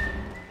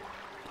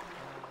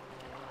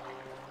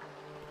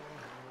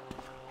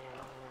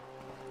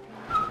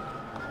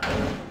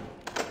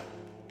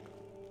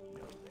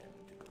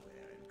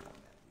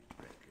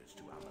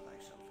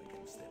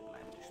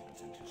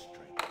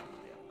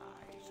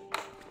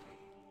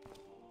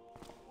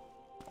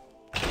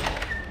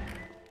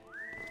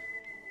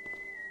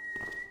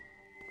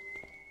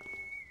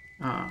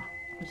 Ah,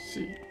 let's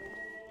see.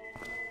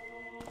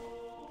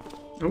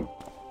 Oh,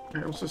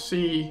 I also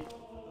see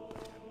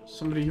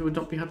somebody who would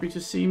not be happy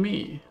to see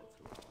me.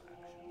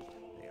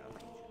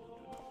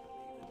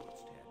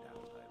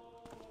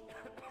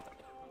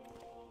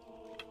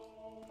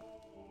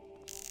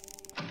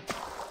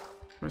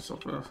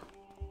 Myself a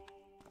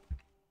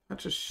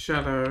touch of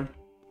shadow.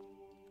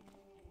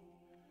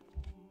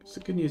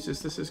 So the good news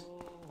is this is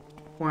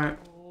quiet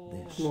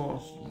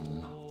floor.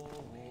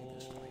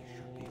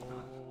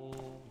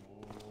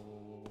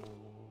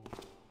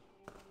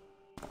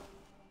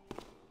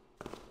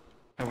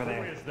 Over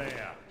there. Who is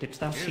there? Didst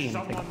thou see Is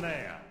anything? someone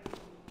there?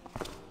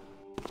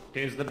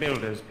 Tis the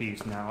builder's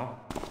piece now.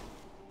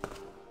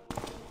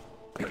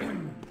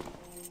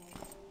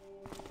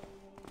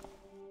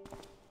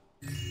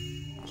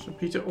 So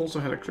Peter also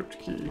had a crypt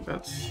key.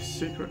 That's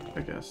secret,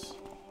 I guess.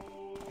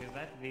 Is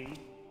that thee?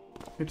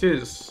 It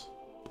is.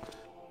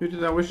 Who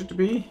did I wish it to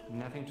be?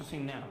 Nothing to see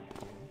now.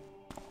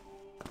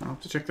 I'll have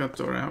to check that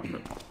door out,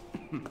 but...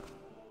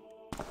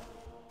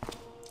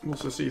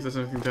 also see if there's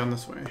anything down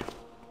this way.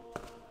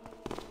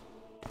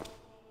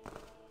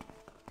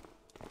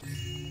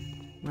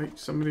 Like,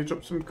 somebody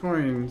dropped some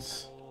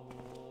coins.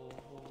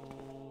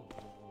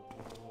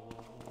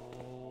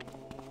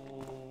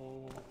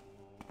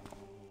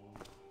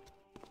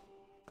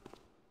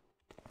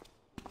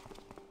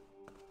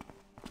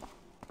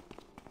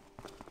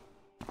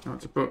 Oh,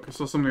 it's a book. I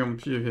saw something on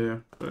the pew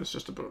here, but it's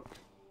just a book.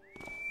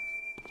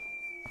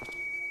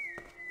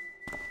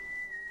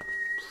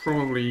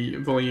 Probably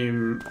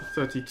volume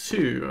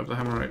 32 of the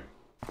Hammerite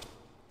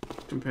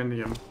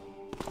Compendium.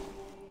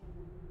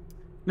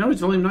 No,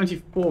 it's volume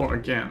 94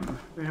 again.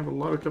 They have a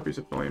lot of copies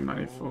of volume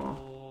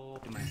 94.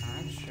 Do my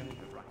eyes show you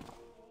right?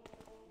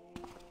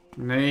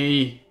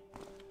 Nay.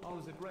 All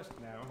is at rest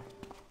now.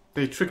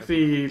 They trick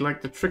the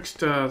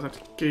trickster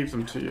that gave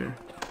them to you.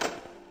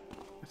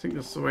 I think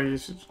that's the way you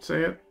should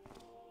say it.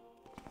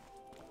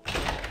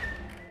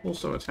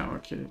 Also a tower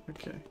key,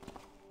 okay.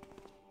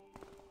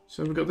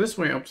 So we've got this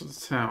way up to the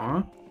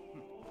tower.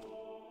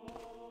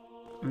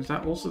 And is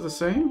that also the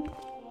same?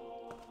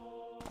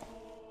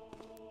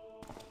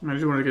 I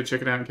just wanted to go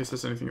check it out in case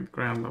there's anything at the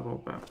ground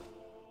level, but...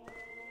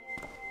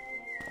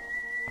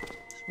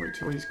 just wait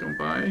till he's gone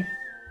by.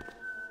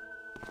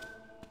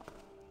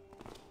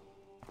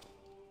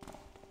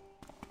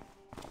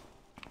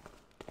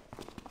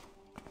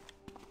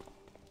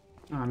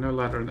 Ah, no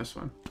ladder in this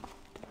one.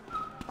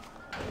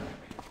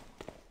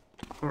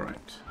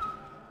 Alright.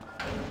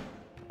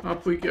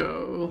 Up we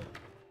go.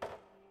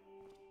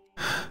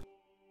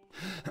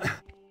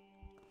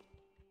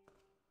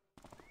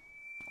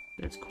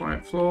 It's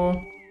quiet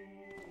floor.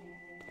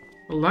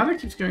 The ladder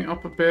keeps going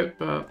up a bit,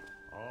 but...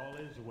 All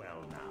is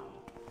well now.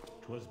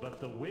 'Twas but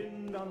the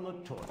wind on the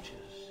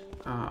torches.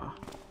 ah.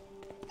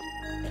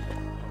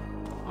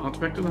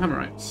 Artifact of the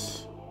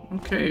Hammerites.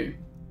 Okay.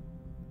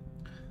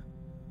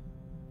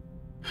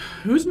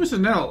 Who's Mrs.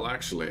 Nell,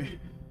 actually?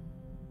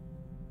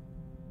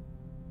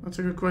 That's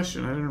a good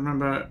question. I don't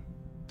remember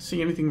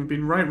seeing anything. We've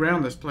been right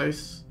round this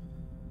place.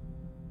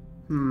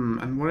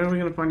 And where are we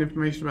going to find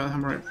information about the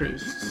Hammerite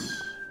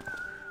priests?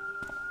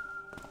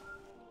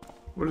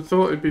 Would have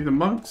thought it'd be the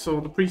monks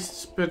or the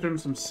priests'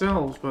 bedrooms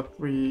themselves, but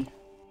we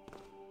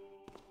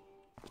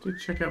did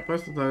check out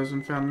both of those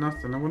and found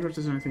nothing. I wonder if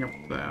there's anything up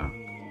there.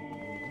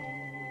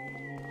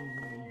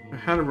 I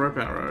had a rope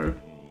arrow.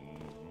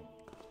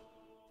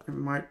 It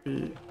might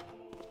be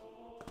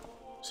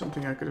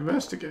something I could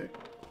investigate.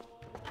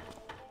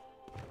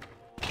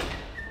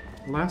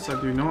 Alas, I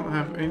do not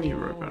have any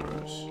rope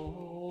arrows.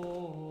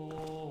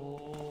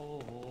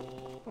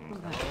 What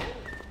was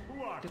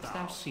that? Didst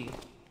thou see?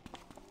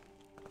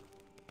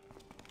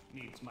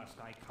 Needs must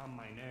I calm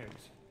my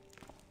nerves.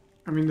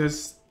 I mean,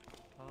 there's...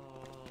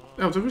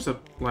 Oh, there is a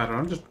ladder.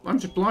 I'm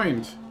just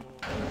blind.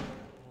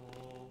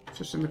 It's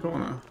just in the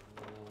corner.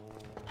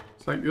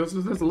 It's like, there's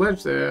a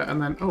ledge there,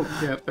 and then... Oh,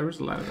 yeah, there is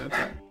a ladder there,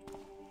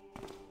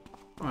 too.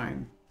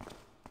 Fine.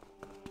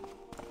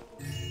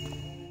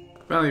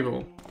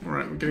 Valuable.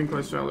 Alright, we're getting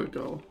close to our loot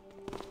goal.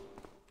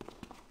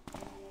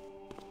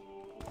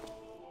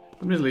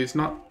 Admittedly, it's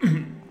not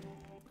the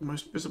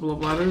most visible of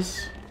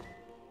ladders,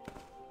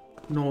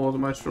 nor the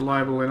most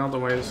reliable in other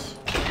ways.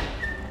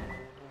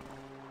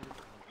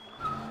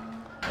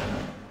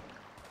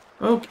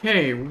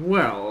 Okay,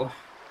 well...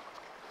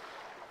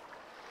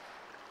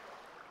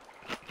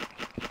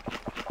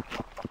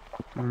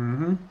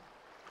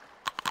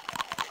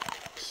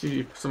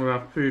 See if some of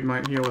our food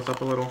might heal us up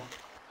a little.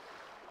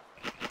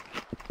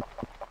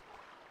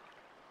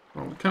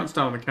 Well, we can't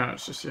start on the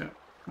carrots just yet,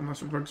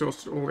 unless we've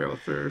exhausted all the other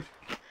food.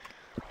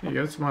 There you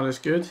go, tomato's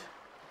good.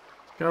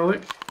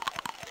 Garlic.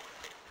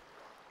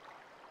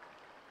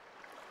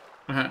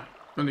 Aha,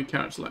 only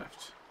carrots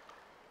left.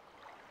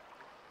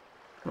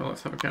 Well,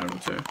 let's have a carrot or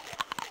two.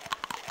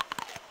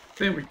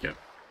 There we go.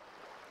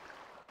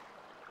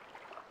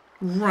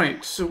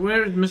 Right, so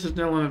where is Mrs.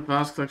 Nell in her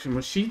vast collection?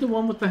 Was she the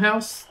one with the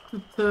house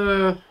that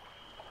the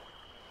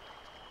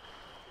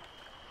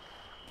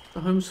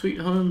Home Sweet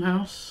Home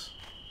house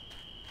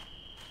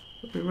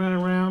that we ran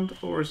around?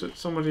 Or is it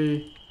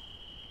somebody...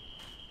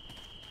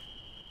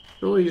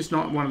 Surely it's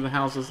not one of the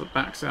houses that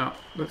backs out,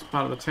 that's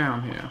part of the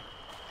town here.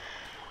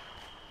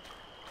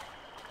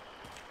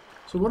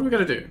 So what are we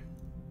going to do?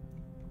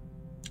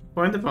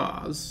 Find the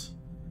vase.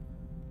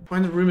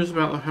 Find the rumors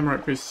about the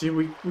Hammerite priests. See,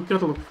 we've got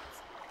to look...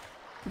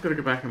 We've got to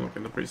go back and look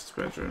in the priest's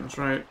bedrooms,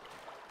 right?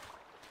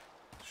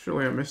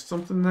 Surely I missed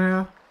something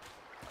there.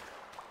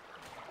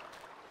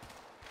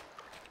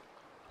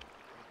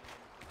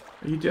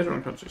 Are you dead or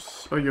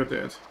unconscious? Oh, you're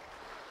dead.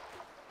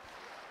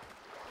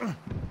 And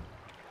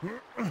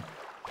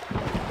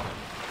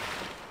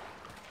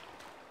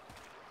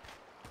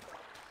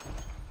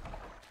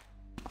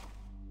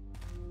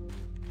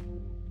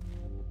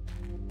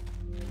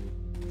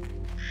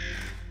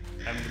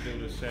the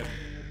builder said,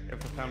 if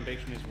the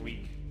foundation is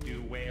weak,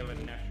 do wail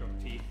and gnash your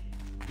teeth.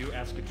 Do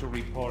ask it to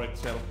repour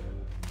itself.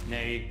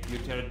 Nay, you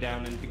tear it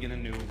down and begin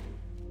anew.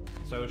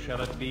 So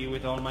shall it be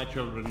with all my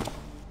children,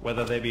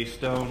 whether they be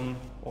stone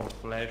or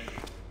flesh.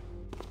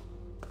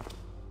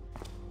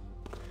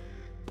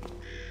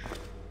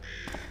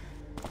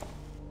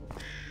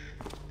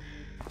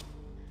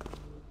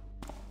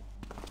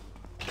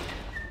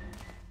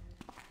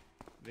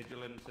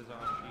 Vigilance is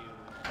our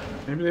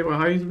shield. Maybe they were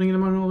hiding something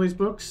among all these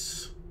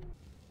books?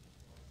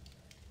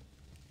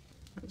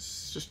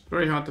 It's just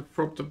very hard to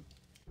prop the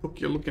book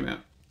you're looking at,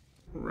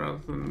 rather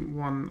than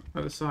one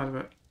other side of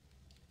it.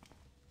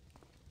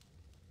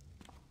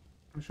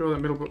 I'm sure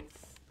that middle book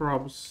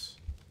probs.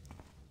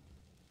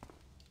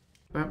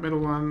 That middle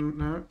one,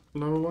 no,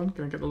 lower one.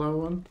 Can I get the lower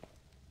one?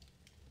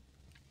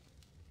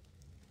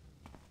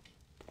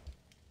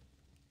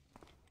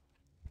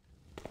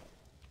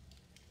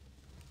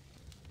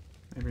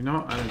 Maybe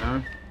not, I don't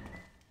know.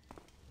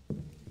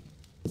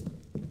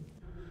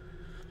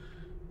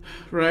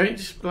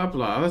 Right, blah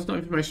blah. That's not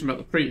information about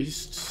the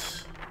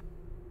priests.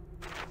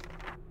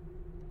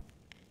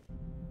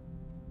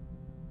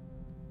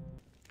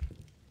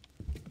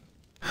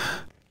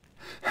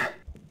 I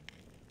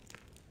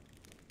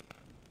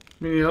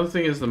mean, the other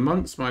thing is the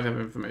monks might have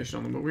information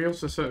on them, but we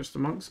also searched the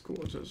monks'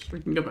 quarters. We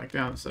can go back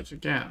down and search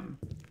again.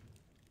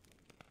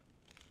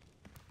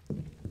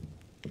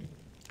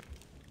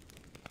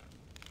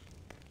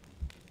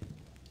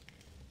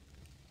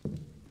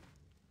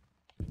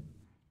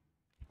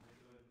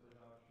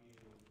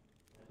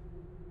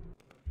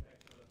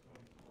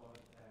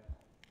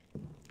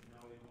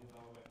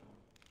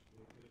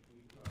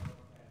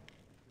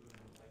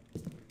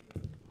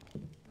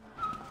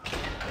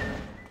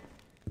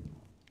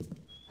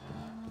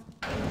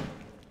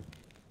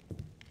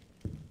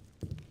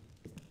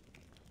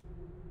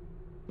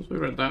 We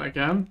read that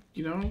again,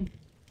 you know.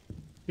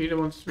 Peter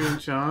wants to be in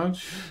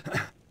charge,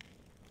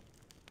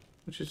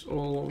 which is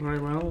all very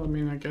well. I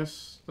mean, I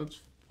guess that's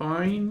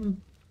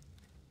fine.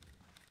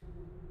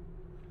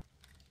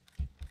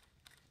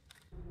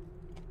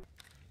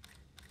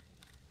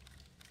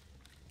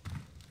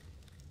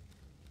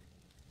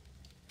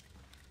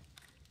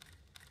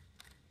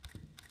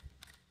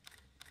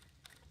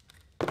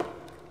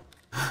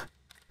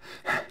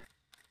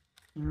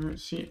 don't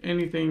see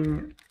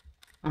anything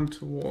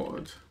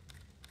untoward.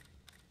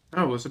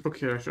 Oh, there's a book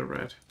here I should have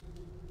read.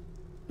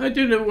 I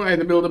don't know why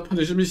the builder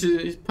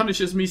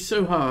punishes me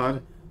so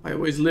hard. I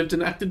always lived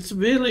and acted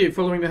severely,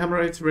 following the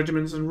Hammerites'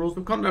 regiments and rules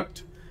of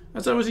conduct.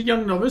 As I was a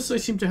young novice, I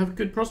seemed to have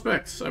good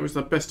prospects. I was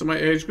the best of my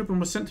age group and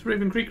was sent to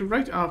Raven Creek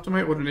right after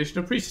my ordination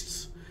of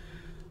priests.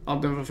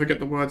 I'll never forget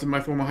the words of my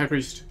former high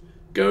priest.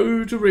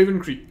 Go to Raven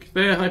Creek.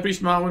 There, High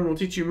Priest Marwyn will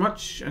teach you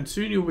much, and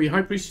soon you will be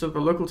High Priest of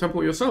the local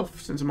temple yourself,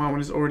 since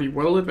Marwyn is already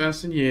well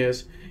advanced in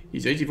years.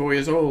 He's 84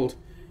 years old.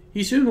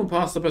 He soon will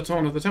pass the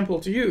baton of the temple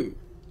to you.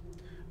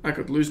 I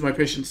could lose my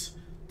patience.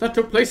 That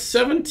took place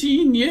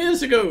 17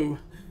 years ago.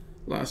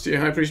 Last year,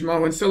 High Priest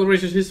Marwyn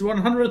celebrated his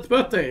 100th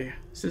birthday.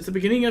 Since the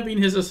beginning, I've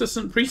been his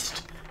assistant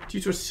priest.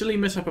 Due to a silly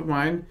mishap of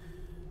mine,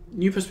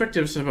 new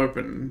perspectives have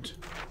opened.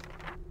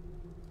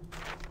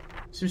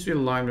 Seems to be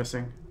a line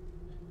missing.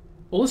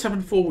 All this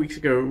happened 4 weeks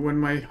ago, when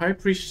my High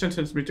Priest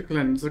sentenced me to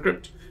cleanse the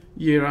crypt.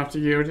 Year after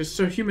year, it is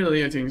so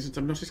humiliating since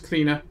I'm not his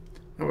cleaner.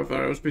 However,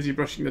 I was busy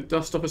brushing the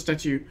dust off a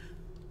statue,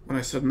 when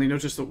I suddenly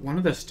noticed that one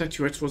of the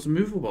statuettes was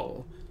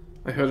movable.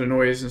 I heard a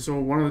noise and saw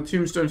one of the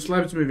tombstone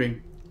slabs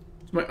moving.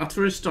 To my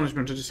utter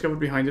astonishment, I discovered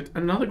behind it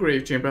another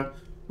grave chamber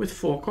with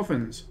 4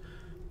 coffins.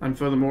 And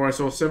furthermore, I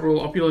saw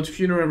several opulent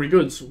funerary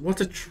goods. What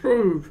a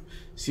trove!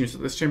 Seems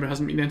that this chamber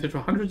hasn't been entered for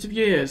hundreds of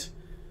years.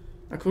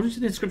 According to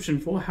the inscription,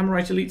 4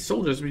 Hammerite elite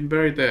soldiers have been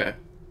buried there.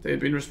 They had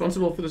been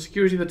responsible for the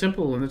security of the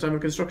temple in the time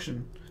of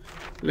construction.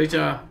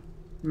 Later,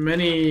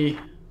 many...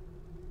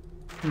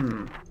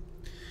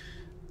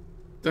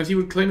 that he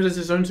would claim it as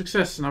his own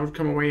success, and I would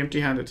come away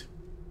empty-handed.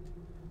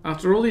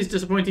 After all these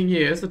disappointing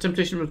years, the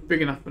temptation was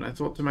big enough, and I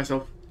thought to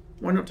myself,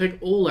 why not take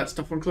all that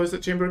stuff and close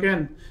that chamber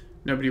again?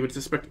 Nobody would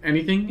suspect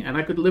anything, and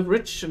I could live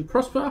rich and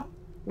prosper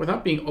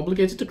without being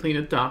obligated to clean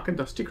a dark and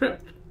dusty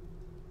crypt.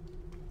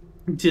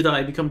 Did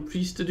I become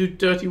priest to do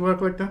dirty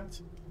work like that?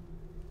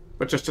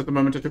 But just at the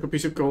moment I took a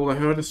piece of gold, I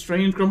heard a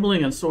strange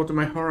grumbling and saw to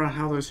my horror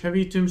how those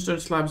heavy tombstone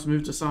slabs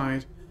moved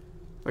aside.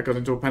 I got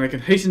into a panic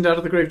and hastened out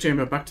of the grave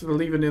chamber, back to the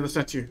lever near the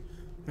statue.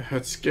 I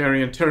heard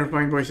scary and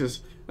terrifying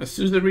voices. As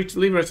soon as I reached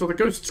the lever, I saw the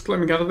ghosts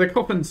climbing out of their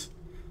coffins.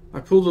 I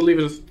pulled the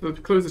lever to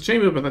close the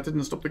chamber, but that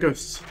didn't stop the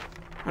ghosts.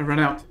 I ran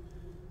out.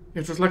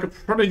 It was like a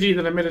prodigy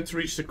that I made it to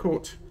reach the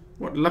court.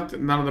 What luck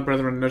that none of the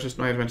brethren noticed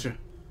my adventure.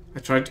 I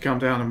tried to calm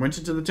down and went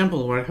into the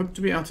temple, where I hoped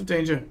to be out of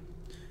danger.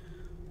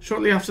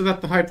 Shortly after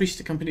that, the High Priest,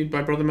 accompanied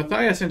by Brother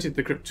Matthias, entered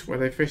the crypt, where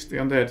they faced the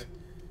undead.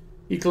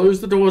 He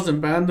closed the doors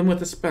and banned them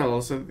with a spell,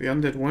 so that the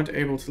undead weren't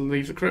able to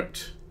leave the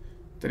crypt.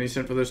 Then he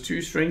sent for those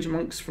 2 strange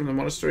monks from the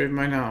monastery of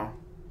Mainau.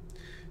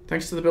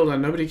 Thanks to the builder,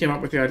 nobody came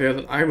up with the idea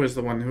that I was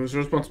the one who was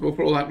responsible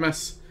for all that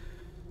mess.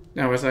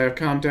 Now, as I have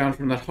calmed down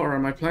from that horror,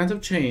 my plans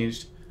have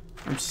changed.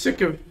 I'm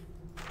sick of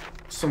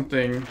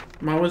something.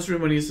 Marwyn's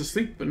room when he is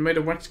asleep, and made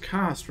a wax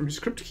cast from his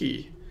crypt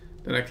key.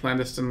 Then I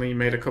clandestinely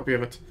made a copy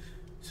of it.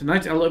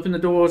 Tonight I'll open the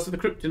doors to the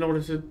crypt in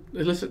order to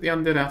elicit the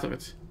undead out of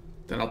it.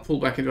 Then I'll pull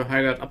back into a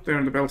hideout up there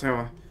in the bell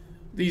tower.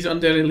 These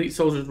undead elite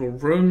soldiers will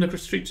roam the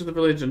streets of the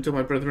village until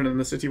my brethren in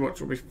the city watch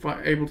will be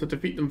able to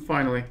defeat them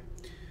finally.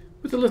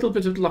 With a little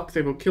bit of luck,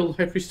 they will kill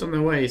High Priest on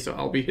their way, so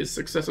I'll be his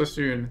successor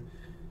soon.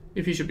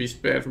 If he should be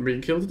spared from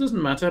being killed, it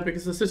doesn't matter,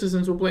 because the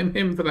citizens will blame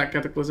him for that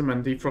cataclysm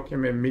and defrock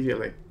him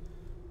immediately.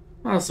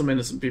 Well, some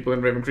innocent people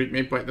in Raven Creek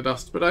may bite the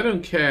dust, but I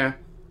don't care.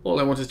 All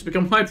I want is to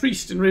become High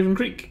Priest in Raven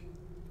Creek.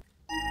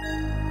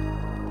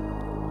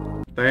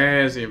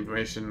 There's the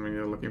information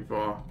you're looking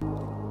for.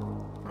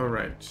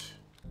 Alright.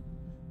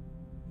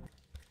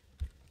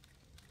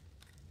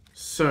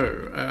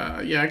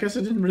 So, yeah, I guess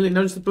I didn't really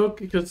notice the book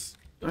because,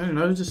 I don't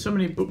know, there's so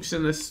many books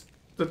in this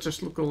that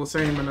just look all the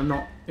same and are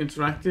not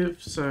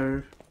interactive,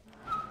 so...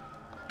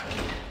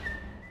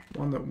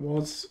 One that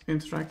was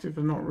interactive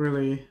and not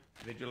really...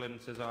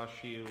 Vigilance is our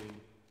shield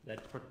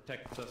that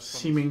protects us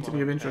seeming to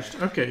be of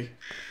interest. Okay,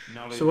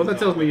 Knowledge so what that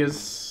tells me is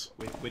is...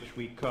 with which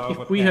we carve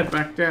If we head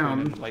back to an down...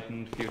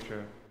 enlightened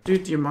future.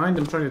 Dude, do you mind?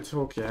 I'm trying to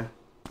talk here.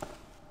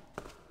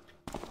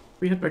 If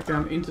we head back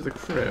down into the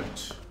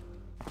crypt...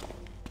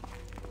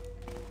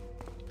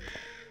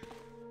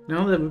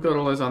 Now that we've got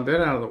all those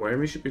undead out of the way,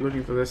 we should be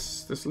looking for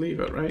this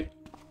lever, right?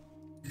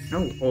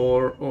 Oh,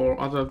 or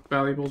other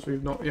valuables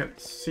we've not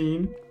yet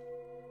seen,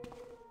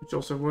 which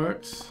also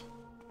works.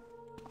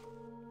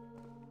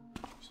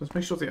 So let's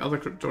make sure the other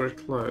crypt door is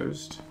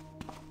closed.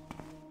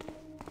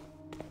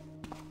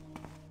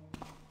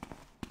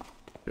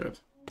 Good.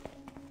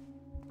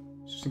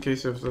 Just in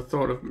case of the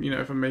thought of, you know,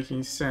 if I'm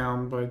making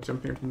sound by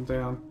jumping up and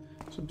down.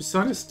 So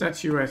beside a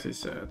statuette, he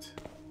said.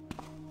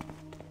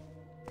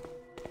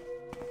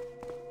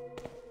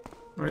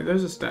 Alright,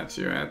 those are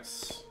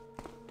statuettes.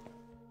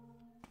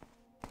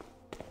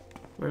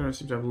 They don't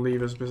seem to have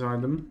levers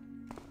beside them.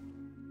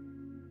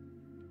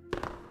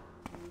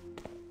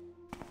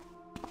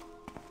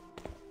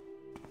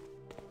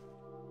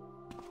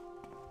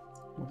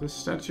 Well, this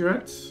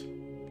statuette.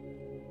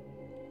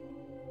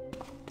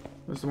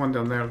 There's the one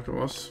down there, of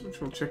course, which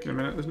we'll check in a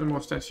minute. There's no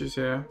more statues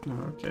here. No,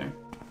 okay.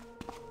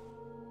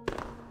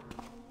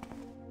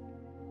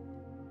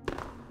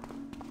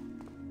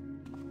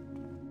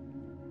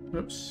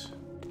 Oops.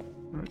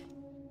 Right.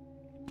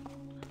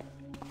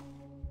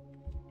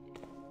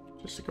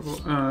 Just a couple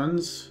of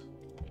urns.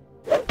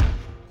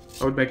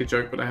 I would make a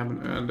joke, but I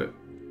haven't earned it.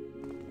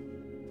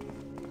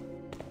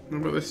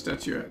 What about this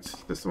statuette?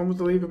 This the one with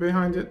the lever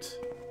behind it?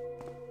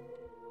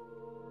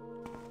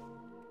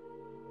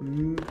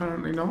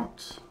 Apparently not.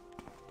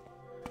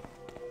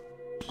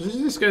 So this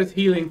is this guy's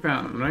healing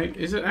fountain, right?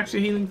 Is it actually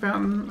a healing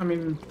fountain? I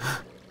mean...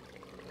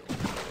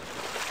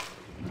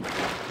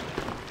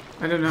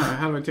 I don't know.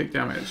 How do I take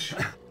damage?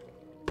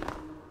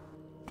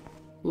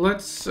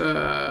 Let's, can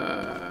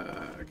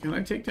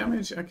I take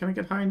damage? Can I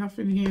get high enough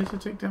in here to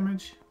take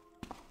damage?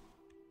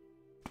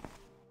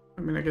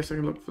 I mean, I guess I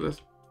can look for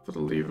this, for the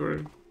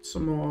lever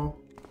some more.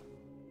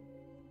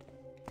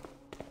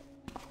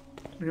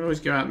 I can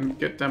always go out and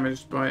get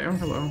damaged by... Oh,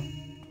 hello.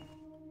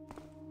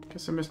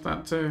 Guess I missed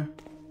that too.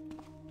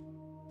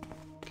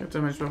 Get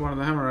damaged by one of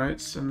the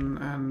Hammerites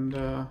and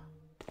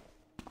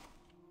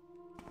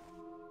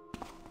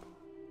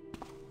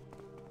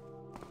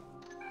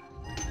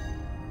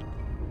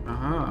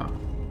aha.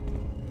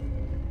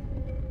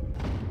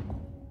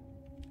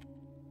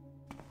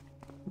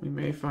 We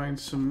may find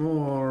some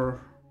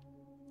more.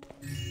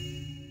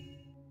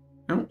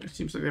 No, it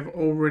seems like they've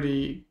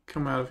already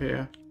come out of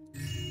here.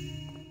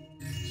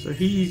 So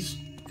he's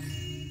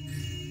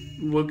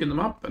woken them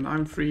up, and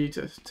I'm free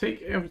to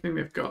take everything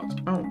they've got.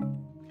 Oh.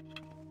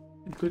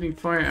 Including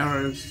fire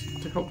arrows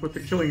to help with the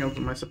killing of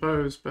them, I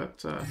suppose,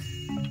 but... I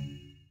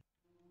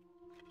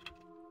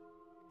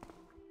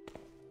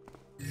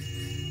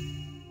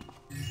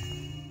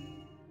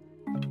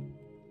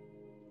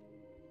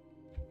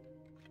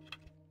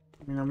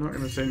mean, I'm not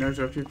going to say no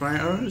to a few fire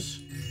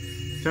arrows.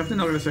 Definitely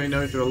not going to say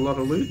no to a lot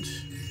of loot.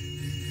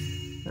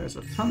 There's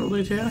a ton of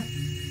loot here.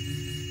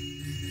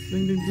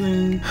 Bling, bling,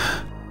 bling.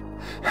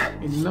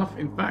 Enough,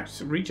 in fact,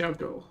 to reach our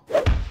goal.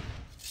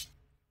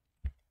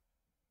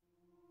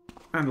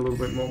 And a little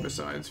bit more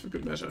besides, for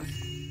good measure.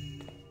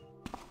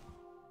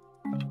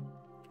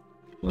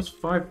 Plus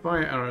 5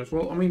 fire arrows.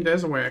 Well, I mean,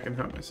 there's a way I can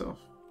hurt myself.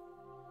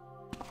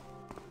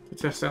 To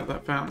test out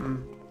that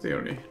fountain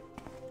theory.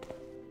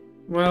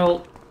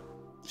 Well,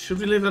 should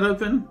we leave that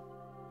open?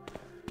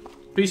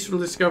 Beast will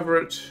discover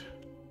it,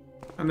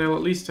 and they'll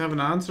at least have an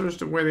answer as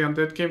to where the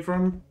undead came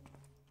from.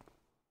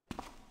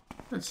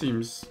 That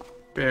seems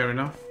fair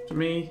enough to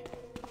me.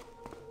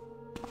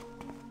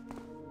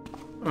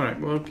 Alright,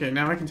 well, okay,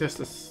 now I can test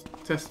this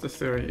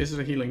theory. Is it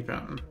a healing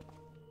fountain?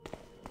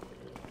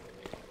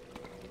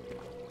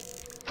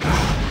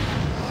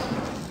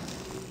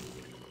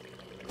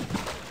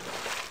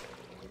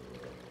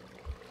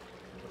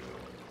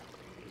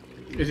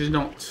 It is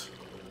not.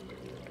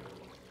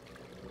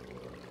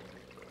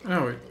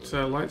 Oh, it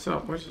lights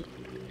up. Why does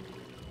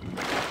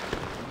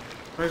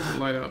it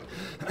light up?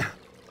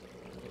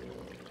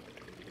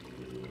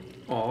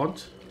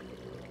 Odd.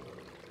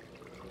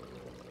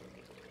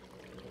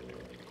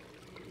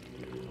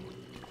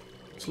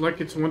 It's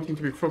like it's wanting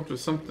to be propped with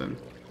something.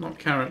 Not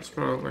carrots,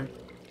 probably.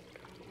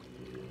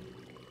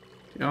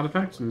 The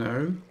artifact?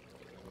 No.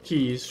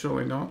 Keys?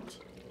 Surely not.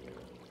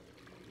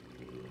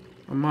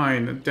 A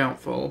mine?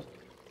 Doubtful.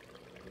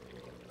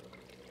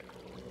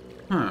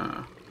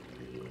 Huh.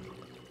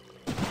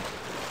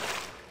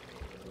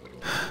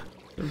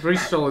 A very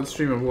solid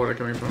stream of water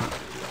coming from it.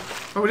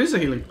 Oh, it is a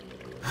healing.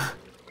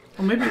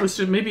 Well, maybe it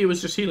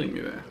was just healing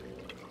me there,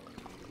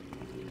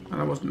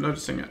 and I wasn't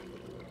noticing it.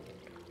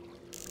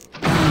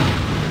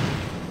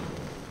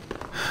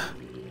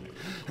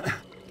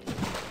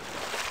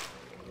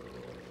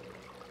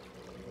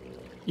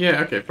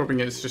 Yeah, okay,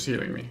 probably it's just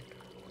healing me.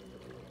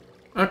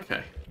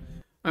 Okay.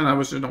 And I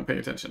was just not paying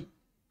attention.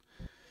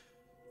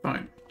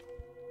 Fine.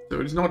 So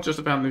it's not just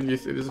a fountain of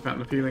youth, it is a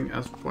fountain of healing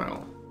as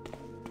well.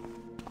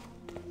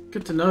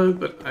 Good to know,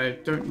 but I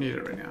don't need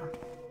it right now.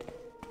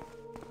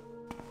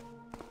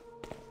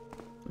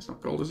 That's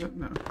not gold, is it?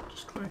 No,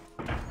 just clay.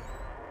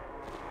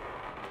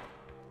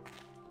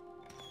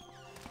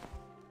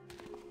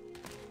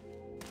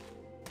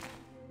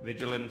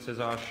 Vigilance is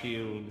our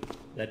shield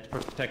that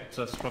protects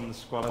us from the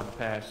squalid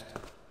past.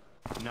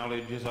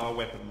 Knowledge is our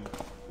weapon,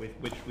 with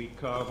which we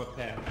carve a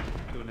path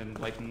to an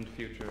enlightened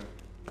future.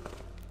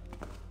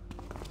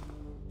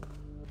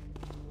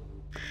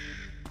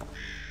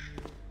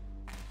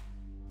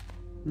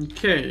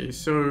 Okay,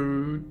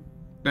 so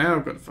now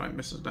I've got to find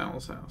Mrs.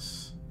 Dowell's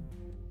house.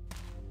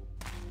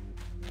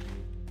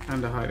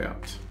 And a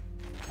hideout.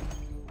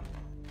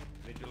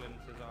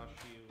 Vigilance is our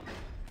shield.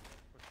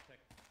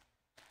 Protect.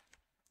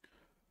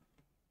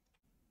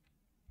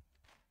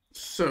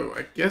 So,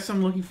 I guess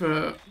I'm looking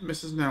for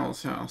Mrs.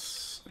 Nowell's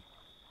house.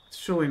 It's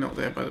surely not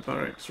there by the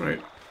barracks,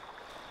 right?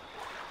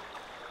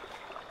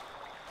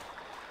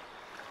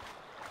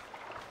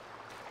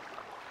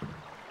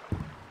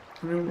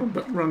 I'm going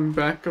to run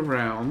back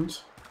around.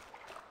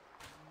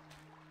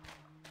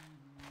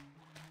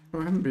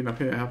 Oh, I haven't been up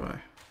here, have I?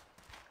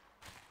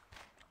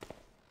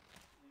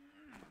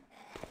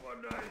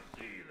 What did I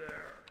see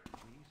there?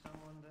 See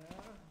someone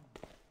there?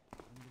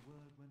 When the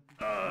word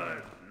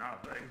went It's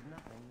nothing.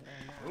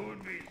 Who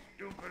would be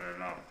stupid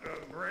enough to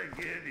break like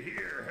it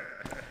here.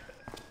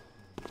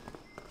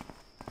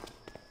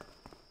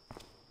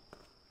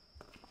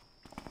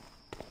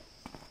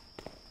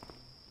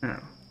 Yeah.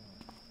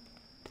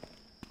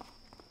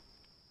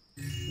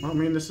 Well, I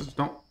mean, this is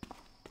not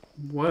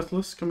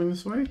worthless coming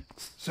this way.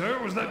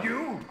 Sir, was that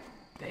you?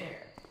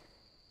 There.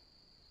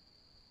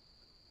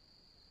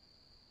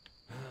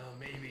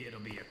 Maybe it'll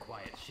be a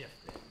quiet shift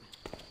then.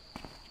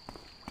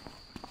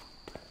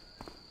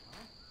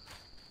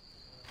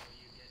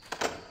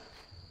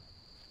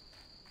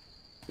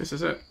 This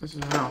is it. This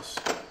is a house.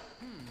 I'm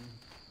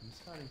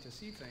starting to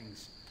see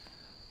things.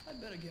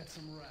 I'd better get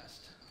some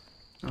rest.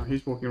 Oh,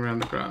 he's walking around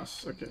the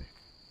grass. Okay.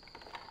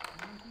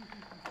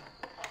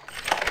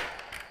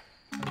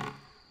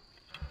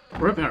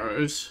 Rope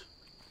arrows.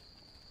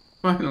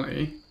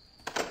 Finally.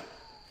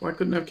 Why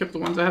couldn't I have kept the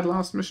ones I had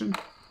last mission?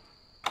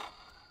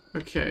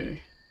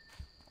 Okay.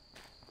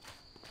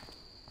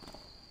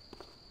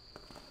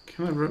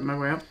 Can I rope my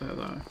way up there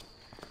though?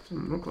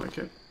 Doesn't look like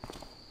it.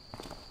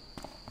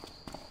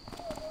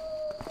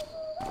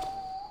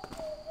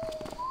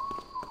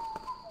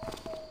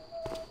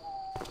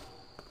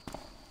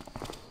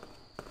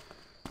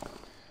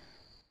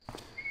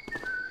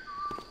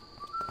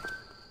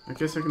 I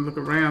guess I can look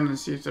around and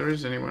see if there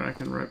is anywhere I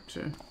can rope to.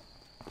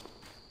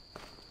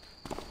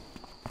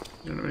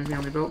 You don't have anything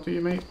on your belt, do you,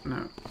 mate?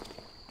 No.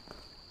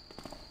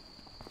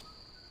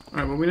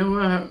 Alright, well, we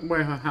know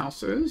where her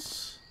house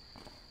is.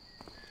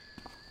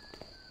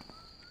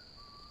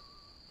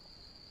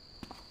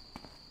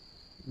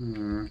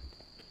 Hmm.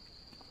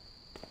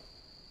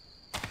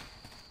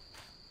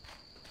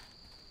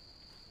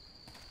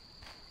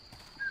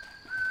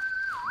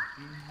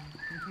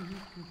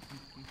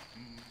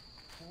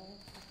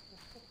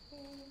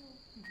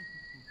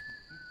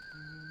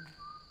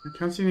 I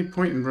can't see any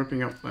point in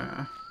roping up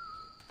there.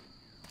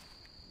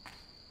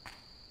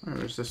 Oh,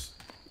 there's this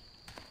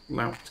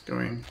lout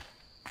going.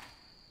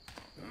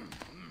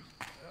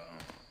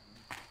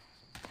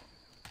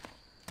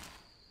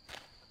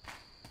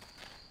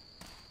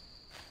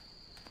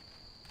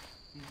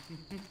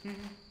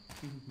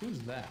 Who's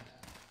that?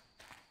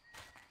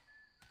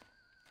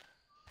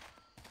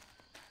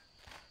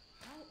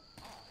 How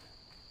odd.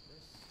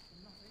 There's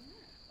nothing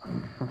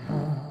there.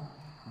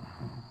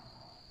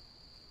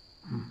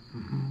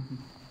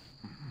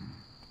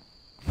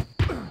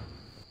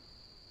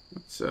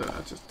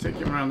 Let's just take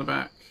him around the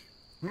back.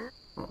 Oh,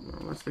 well,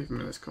 let's leave him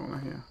in this corner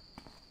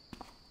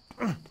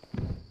here.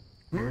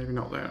 Maybe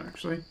not there,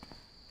 actually.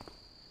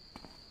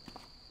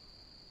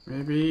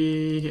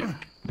 Maybe here.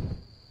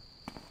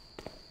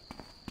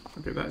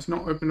 Okay, that's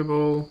not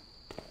openable.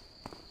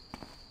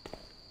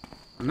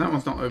 And that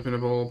one's not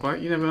openable,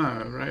 but you never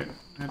know, right?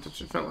 I had to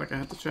felt like I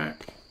had to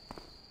check.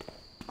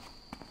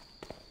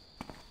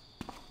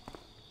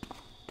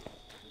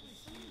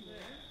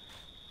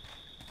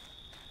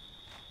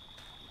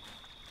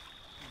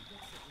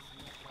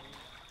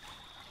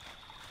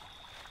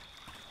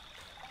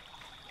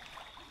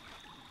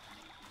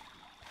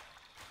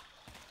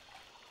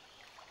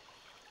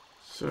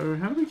 So,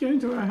 how do we get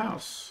into our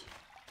house?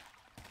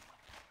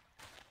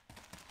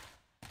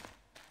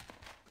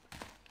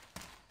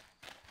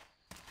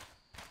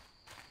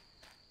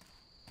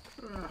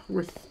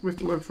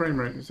 With low frame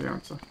rate is the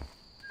answer.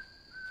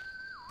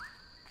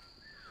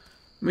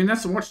 I mean,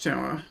 that's the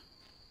watchtower.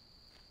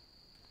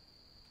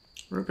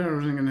 Rope arrow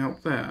isn't going to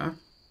help there.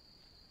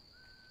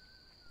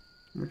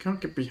 We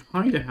can't get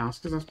behind a house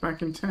because that's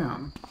back in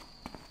town.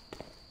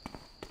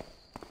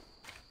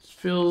 It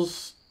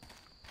feels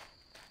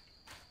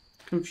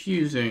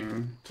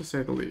confusing, to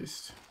say the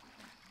least.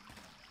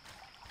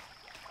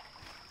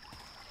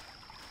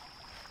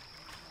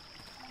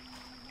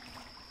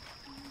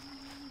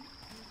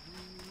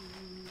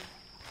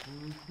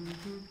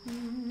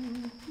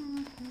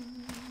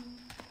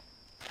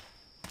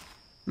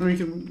 I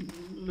mean,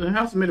 the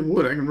house is made of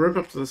wood. I can rope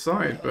up to the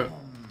side, but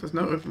there's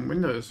no open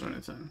windows or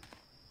anything.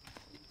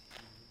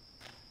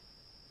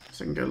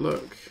 So I can go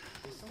look.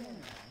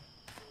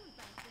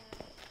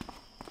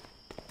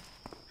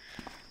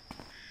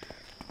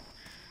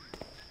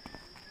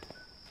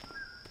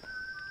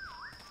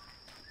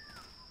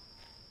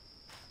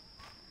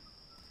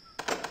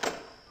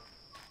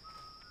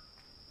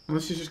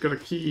 Unless she's just got a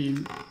key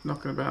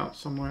knocking about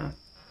somewhere.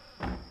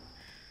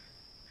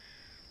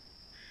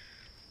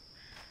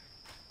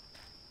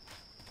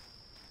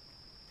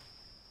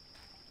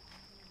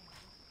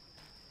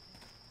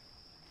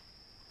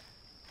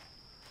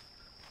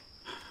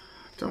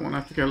 Don't want to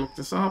have to go look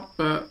this up,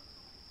 but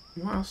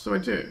what else do I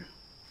do?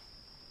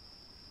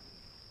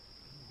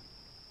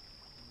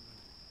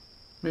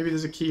 Maybe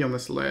there's a key on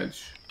this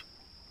ledge.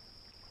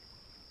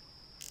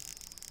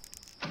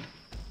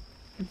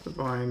 The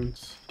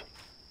vines.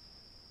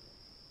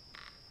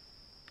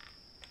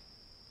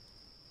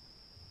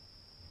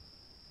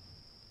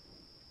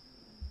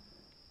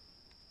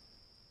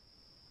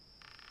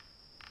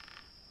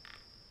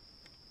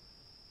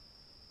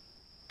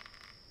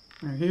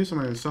 And here's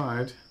someone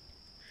inside.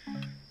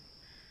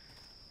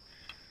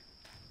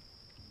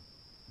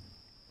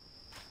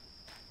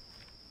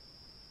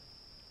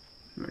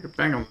 Make a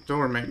bang on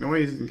door and make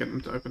noise and get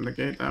them to open the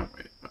gate that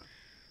way, but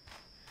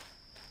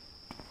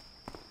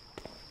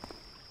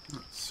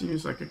that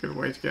seems like a good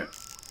way to get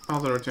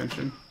other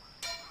attention.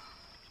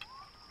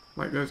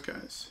 Like those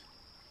guys.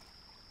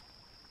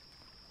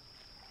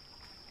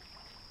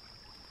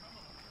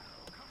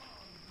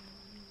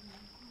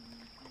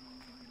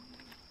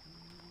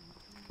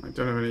 I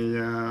don't have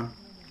any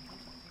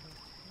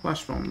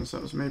flash bombs.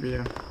 That was maybe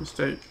a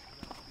mistake.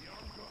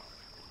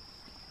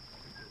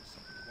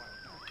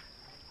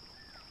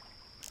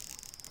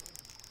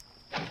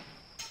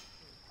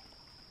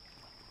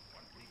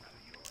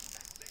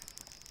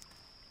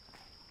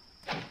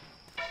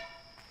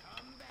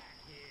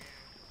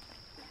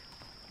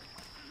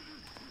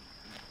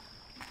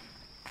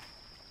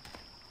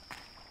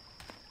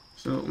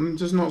 So it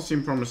does not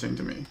seem promising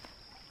to me.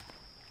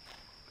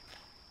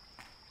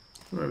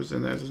 Whoever's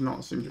in there does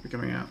not seem to be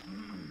coming out.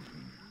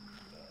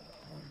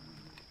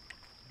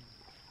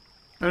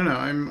 I don't know,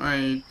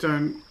 I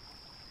don't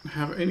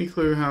have any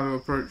clue how to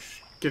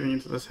approach getting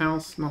into this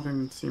house.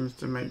 Nothing seems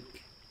to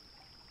make...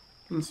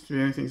 Doesn't seem to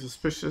be anything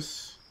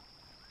suspicious.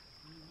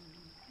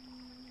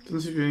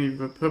 Doesn't seem to be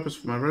any purpose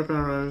for my rope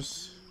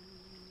arrows.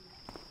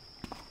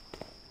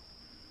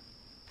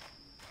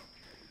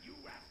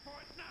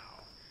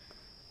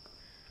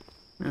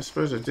 I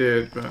suppose I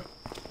did, but...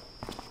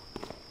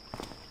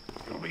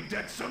 You'll be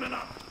dead soon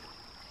enough.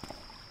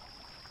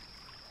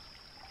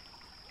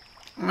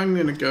 I'm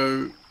gonna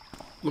go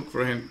look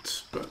for a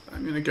hint, but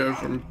I'm gonna go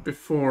from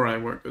before I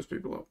work those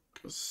people up,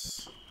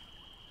 because...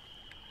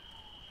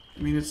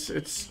 I mean,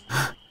 it's...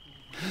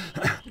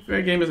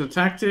 Fair game is a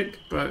tactic,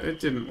 but it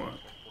didn't work.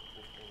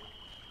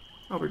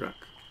 I'll be back.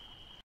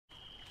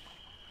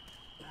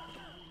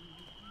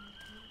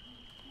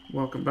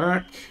 Welcome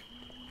back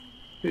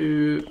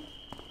to...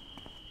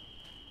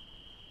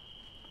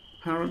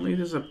 Apparently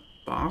there's a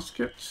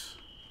basket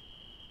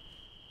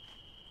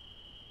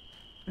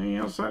hanging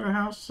outside the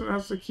house that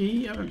has the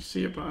key. I don't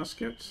see a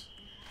basket.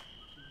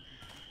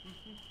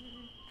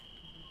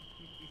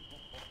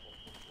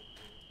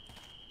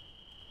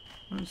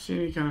 I don't see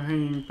any kind of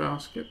hanging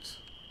basket.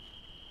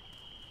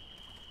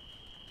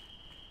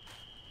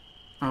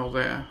 Oh,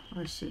 there.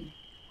 I see.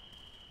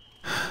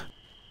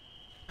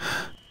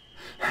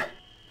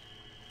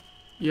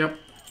 Yep.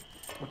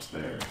 What's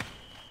there?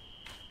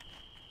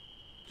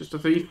 Just a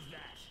thief.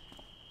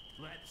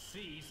 Let's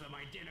see some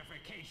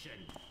identification.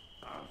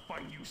 I'll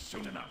find you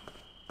soon enough.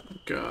 Oh,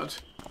 God.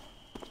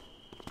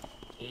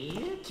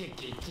 Here,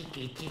 ticky,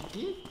 ticky,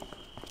 ticky.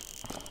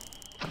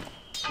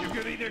 You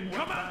can either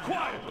come out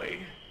quietly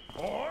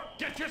or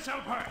get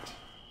yourself hurt.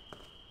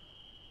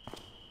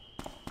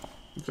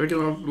 If they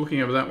go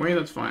looking over that way,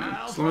 that's fine.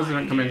 As long as they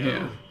don't come in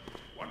here.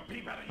 One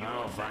peep out of you.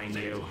 I'll find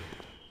you.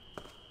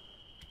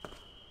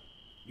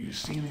 You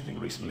see anything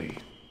recently?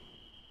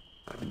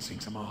 I've been seeing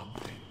some odd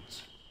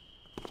things.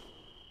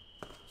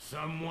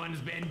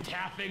 Someone's been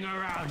tapping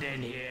around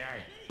in here.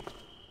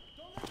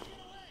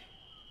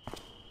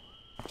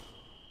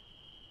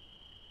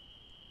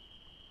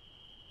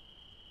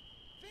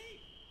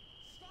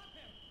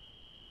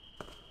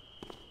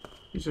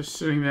 He's just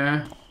sitting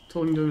there,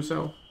 talking to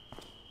himself.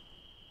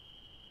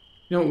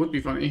 You know what would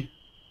be funny?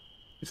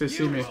 If they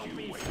see me.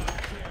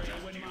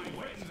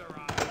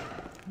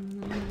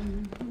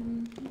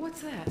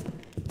 What's that?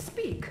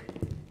 Speak.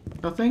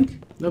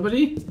 Nothing?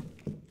 Nobody?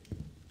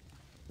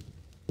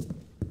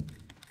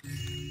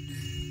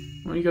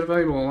 Well, you got a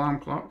valuable alarm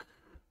clock.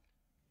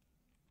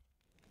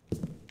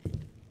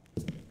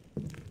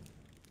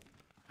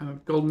 And a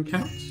golden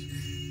cat.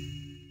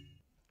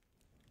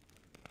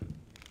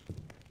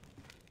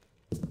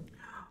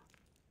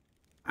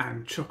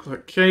 And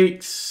chocolate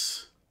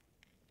cakes.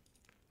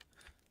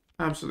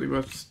 Absolutely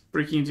worth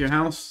breaking into your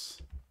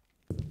house.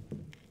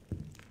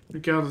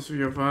 Regardless of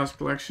your vast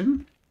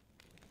collection.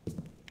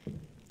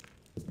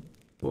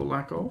 Or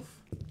lack of.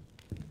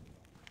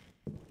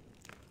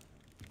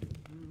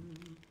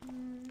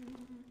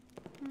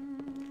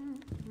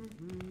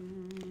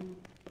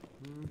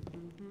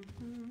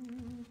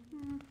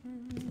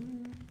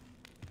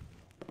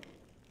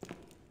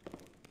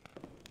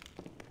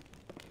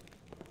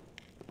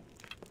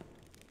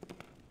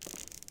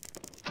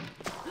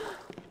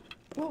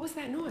 What was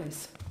that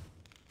noise?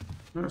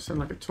 No, it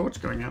sounded like a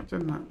torch going out,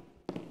 didn't it?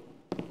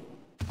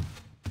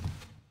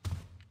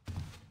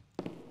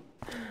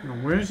 Now,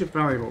 where's your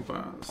valuable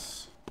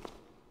bars?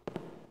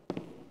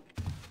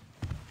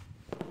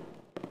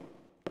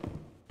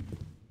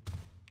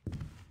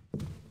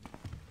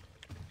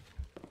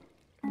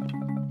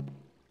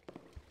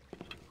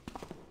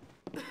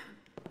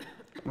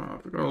 Well,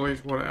 if we've got all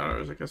these water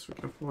arrows, I guess we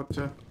can afford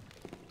to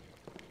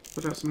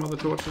put out some other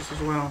torches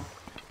as well.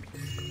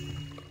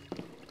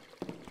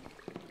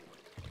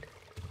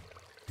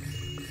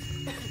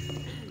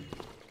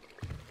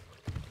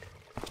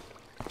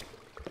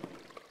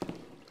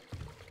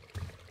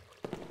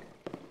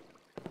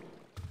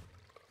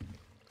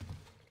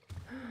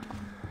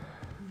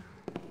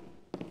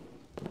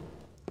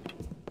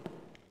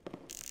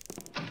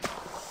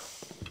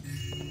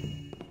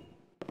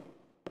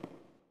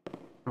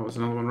 Oh, there's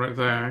another one right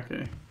there,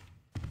 okay.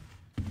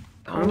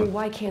 Oh,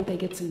 why can't they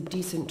get some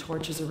decent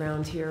torches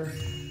around here?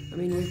 I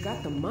mean, we've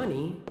got the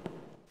money.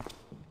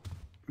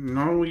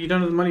 No, you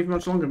don't have the money for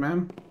much longer,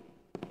 ma'am.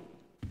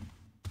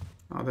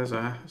 Oh, there's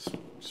a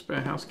spare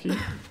house key.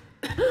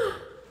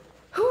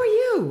 Who are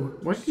you?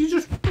 Why did you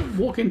just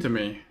walk into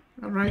me?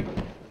 Alright.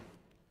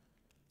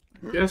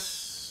 I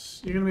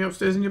guess you're gonna be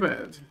upstairs in your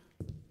bed.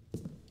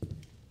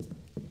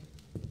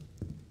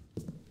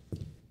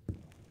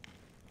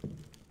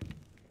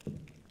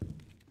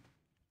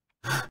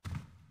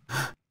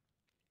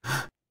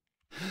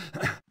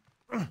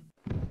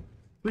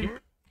 Sleep.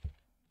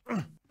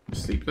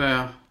 Sleep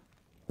there.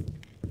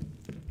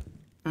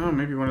 Oh,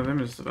 maybe one of them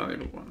is the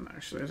valuable one,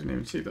 actually. I didn't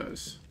even see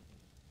those.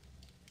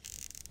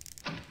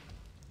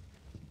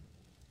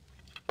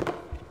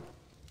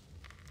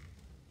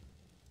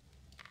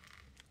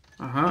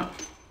 Uh-huh.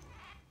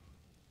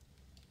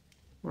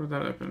 What did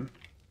that open?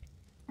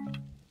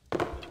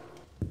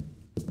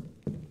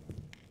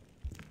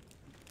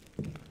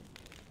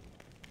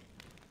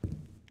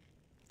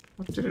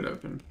 What did it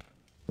open?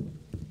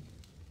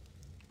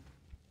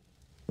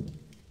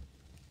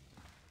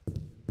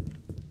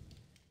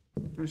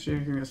 I don't see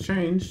anything that's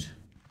changed.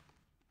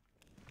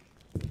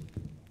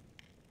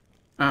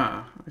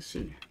 Ah, I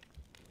see.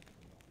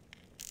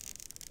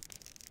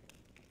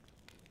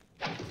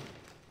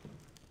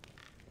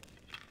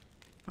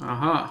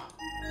 Aha.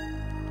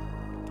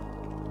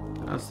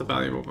 That's the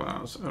valuable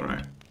vase.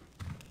 Alright.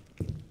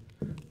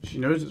 She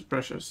knows it's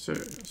precious too.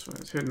 That's why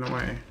it's hidden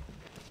away.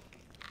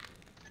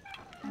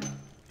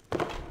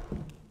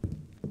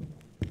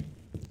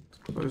 It's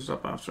closed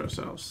up after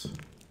ourselves.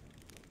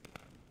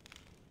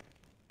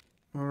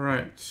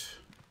 Alright.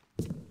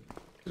 Did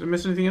I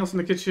miss anything else in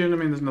the kitchen? I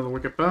mean, there's another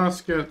wicker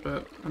basket,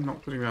 but I'm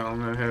not putting that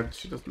on her head.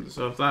 She doesn't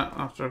deserve that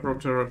after I've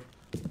robbed her of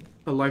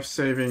her life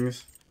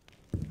savings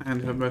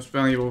and her most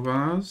valuable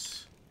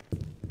vase.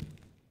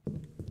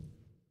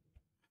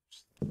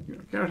 You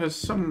know, Garrett has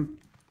some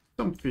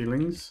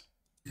feelings.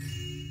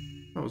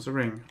 That was a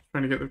ring.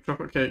 Trying to get the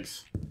chocolate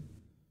cakes.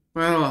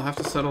 Well, I'll have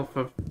to settle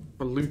for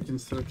loot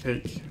instead of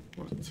cake.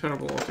 What a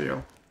terrible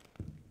ordeal.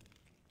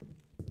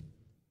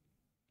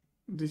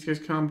 These guys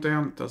calm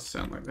down? It does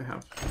sound like they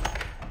have.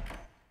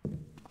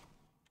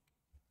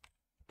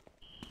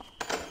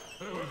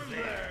 Who's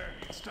there?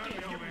 It's time to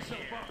give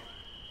yourself up.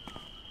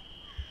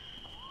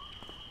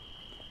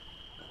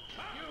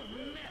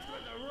 You messed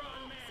with the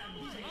wrong man.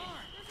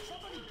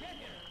 Somebody get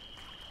here!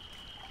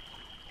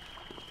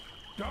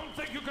 Don't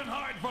think you can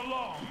hide for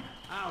long.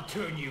 I'll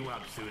turn you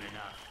up soon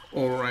enough.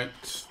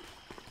 Alright.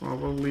 Well,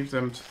 we'll leave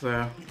them to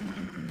their...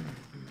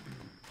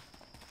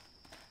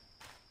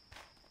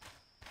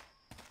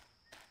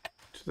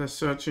 to their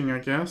searching, I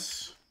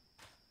guess.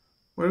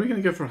 Where are we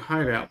going to go for a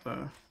hideout,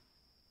 though?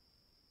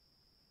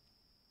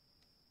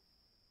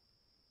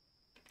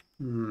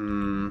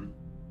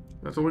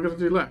 That's all we're going to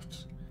do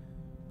left.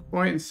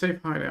 Quiet and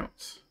safe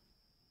hideout.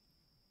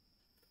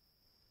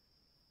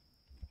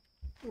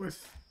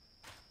 With...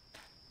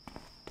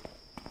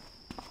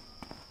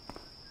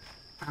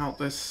 out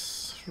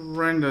this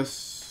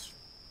horrendous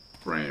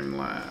frame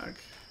lag.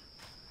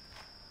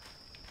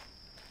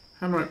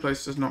 Hammerite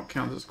Place does not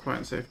count as quiet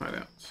and safe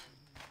hideout.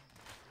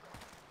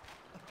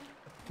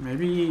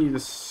 Maybe the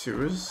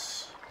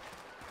sewers?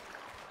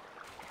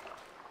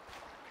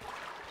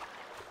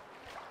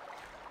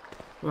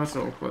 Well, that's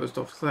all closed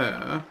off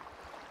there.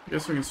 I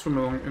guess we can swim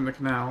along in the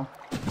canal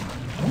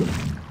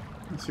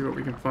and see what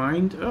we can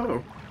find.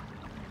 Oh!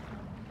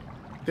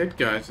 Dead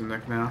guys in the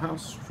canal, how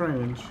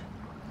strange.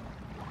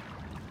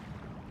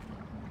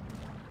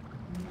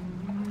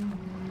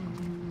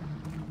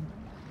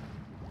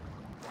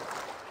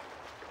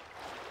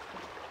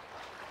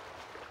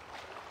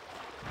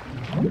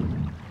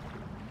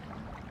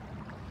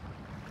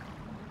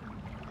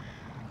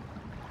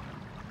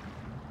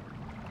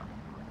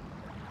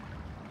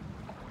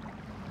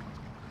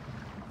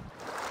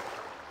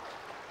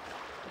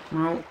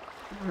 Well,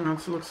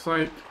 that looks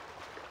like...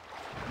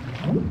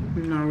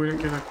 No, we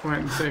didn't get a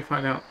quiet and safe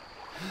hideout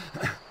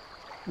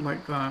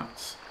like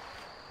that.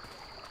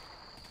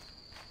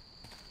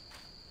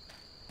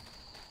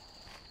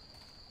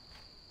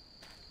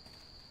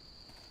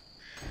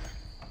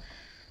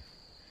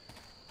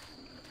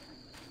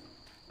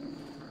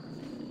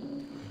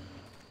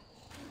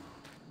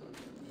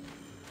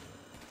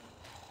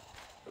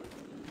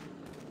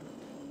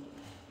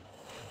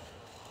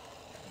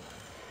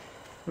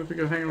 What if we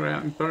go hang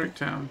around in Berwick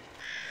Town?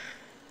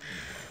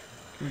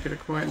 Can we get a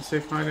quiet and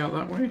safe hideout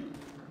that way?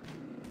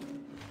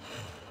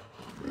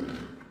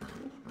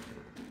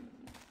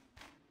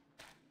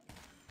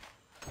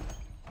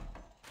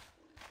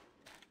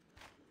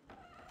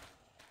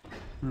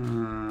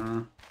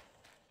 Oh,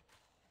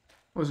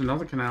 there's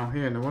another canal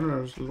here. No wonder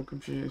I was a little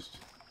confused.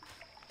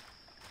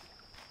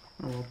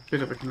 Oh, a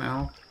bit of a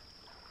canal.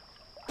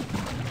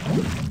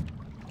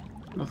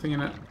 Nothing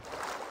in it.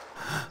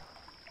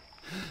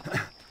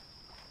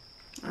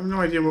 I have no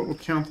idea what will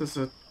count as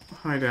a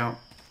hideout.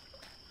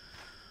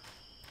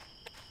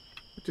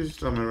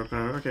 Digital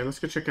repair. Okay, let's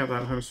go check out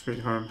that Home Sweet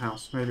Home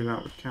house. Maybe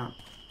that would count.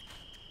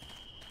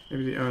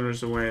 Maybe the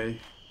owner's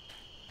away.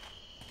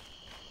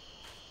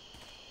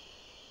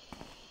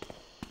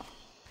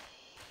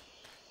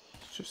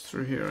 It's just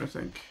through here, I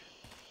think.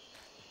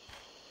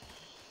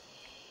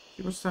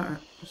 What's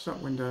that? What's that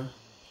window?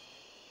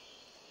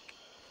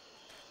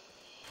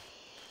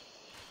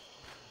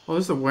 Oh,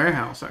 this is the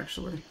warehouse,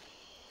 actually.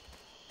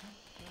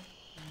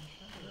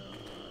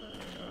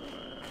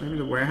 Maybe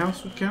the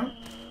warehouse would count?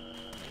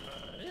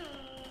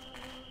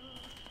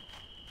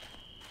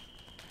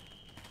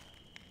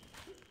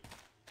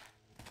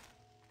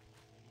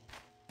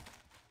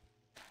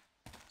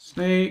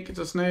 Snake, it's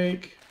a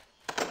snake.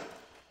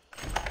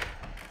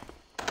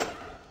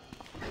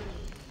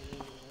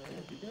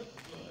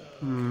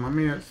 I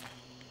mean, it's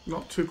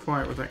not too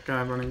quiet with that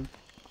guy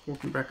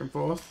walking back and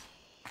forth.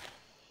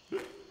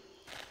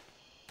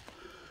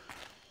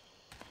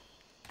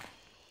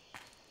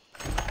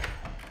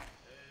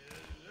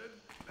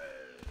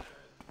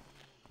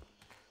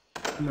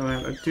 No,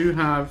 I do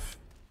have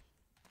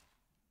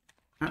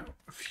a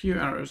few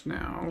arrows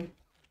now.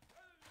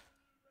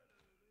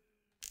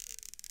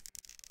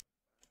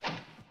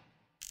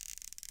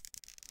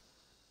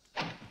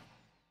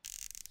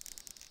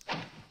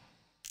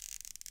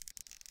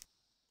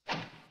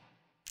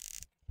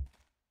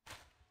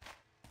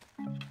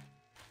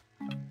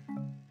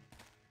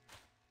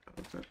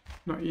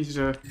 Not easy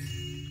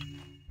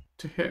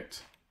to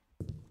hit.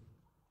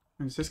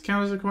 And does this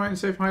count as a quiet and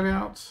safe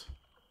hideout?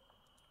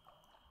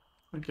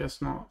 I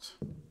guess not.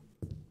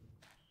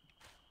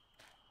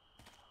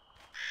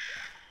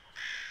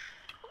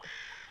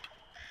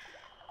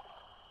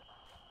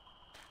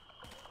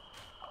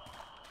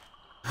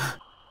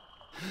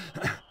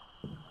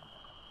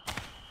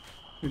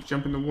 The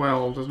jump in the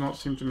well does not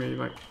seem to me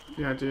like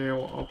the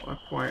ideal of a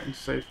quiet and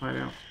safe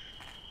hideout.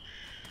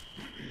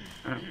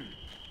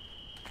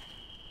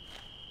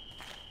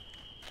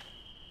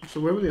 So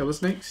where were the other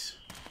snakes?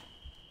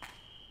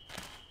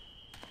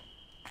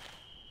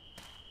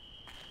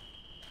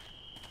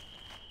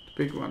 The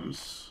big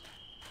ones.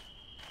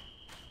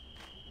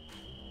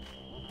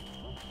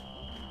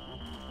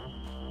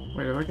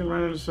 Wait, if I can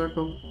run in a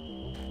circle?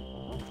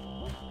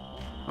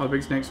 Oh, the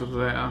big snakes were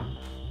there.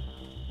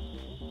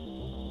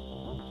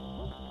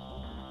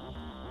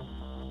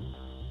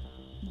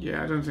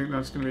 Yeah, I don't think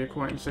that's going to be a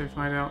quiet and safe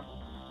hideout.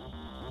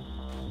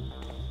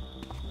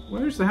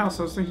 Where is the house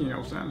I was thinking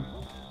of then?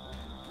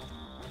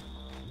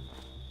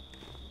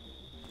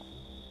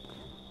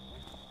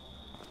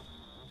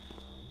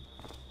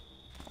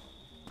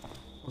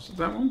 Was it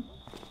that one?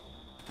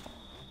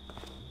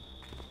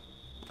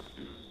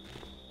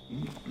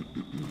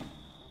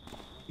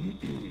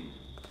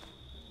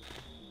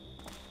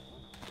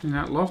 And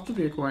that loft would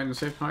be a quiet and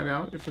safe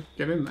hideout if I could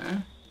get in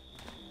there.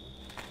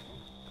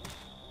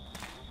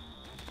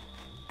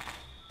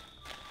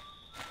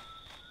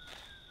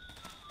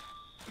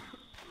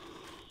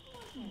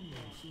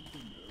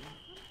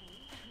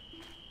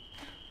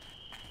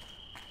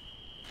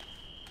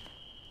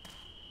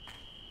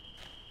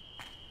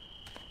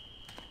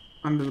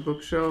 Under the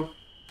bookshop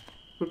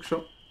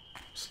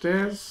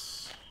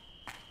stairs.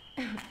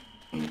 It's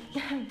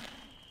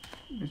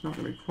not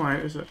going to be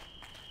quiet, is it?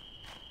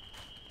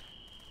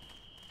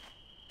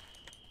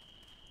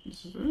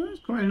 It's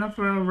quite enough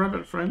for a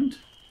rabbit friend.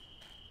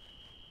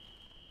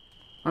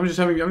 I'm just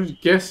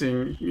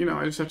guessing. You know,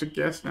 I just have to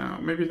guess now.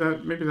 Maybe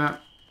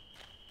that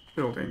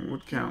building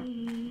would count.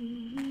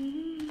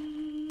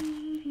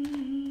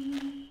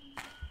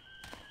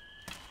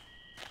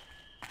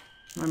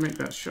 I make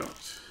that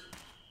shot.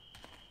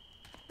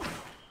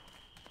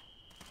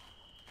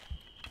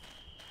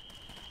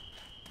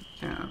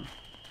 Can.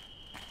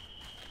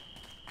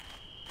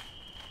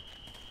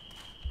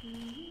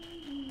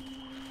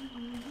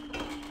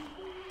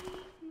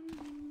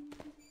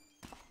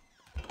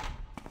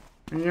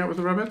 Hanging out with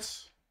the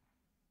rabbits?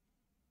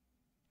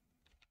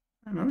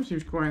 I don't know, it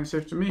seems quiet and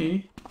safe to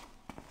me.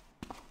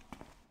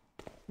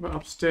 But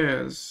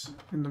upstairs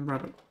in the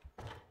rabbit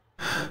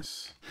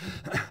place.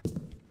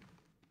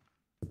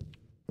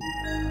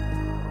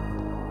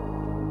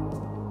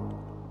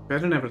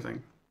 Bed and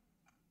everything.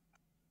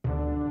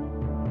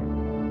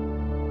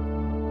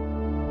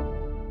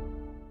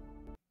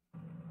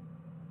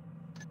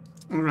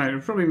 Alright,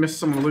 I've probably missed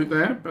some of the loot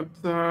there, but,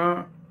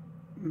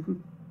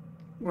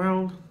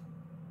 well,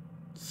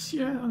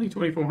 yeah, only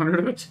 2,400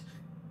 of it.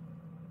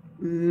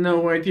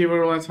 No idea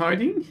where all that's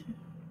hiding.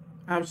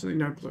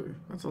 Absolutely no clue.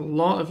 That's a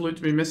lot of loot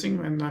to be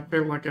missing, and I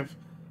feel like I've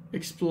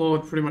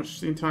explored pretty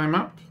much the entire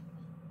map.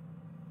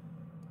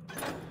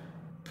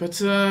 But,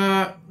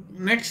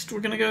 next we're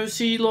gonna go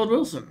see Lord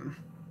Wilson.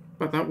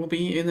 But that will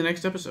be in the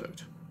next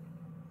episode.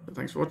 So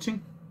thanks for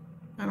watching,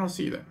 and I'll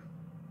see you then.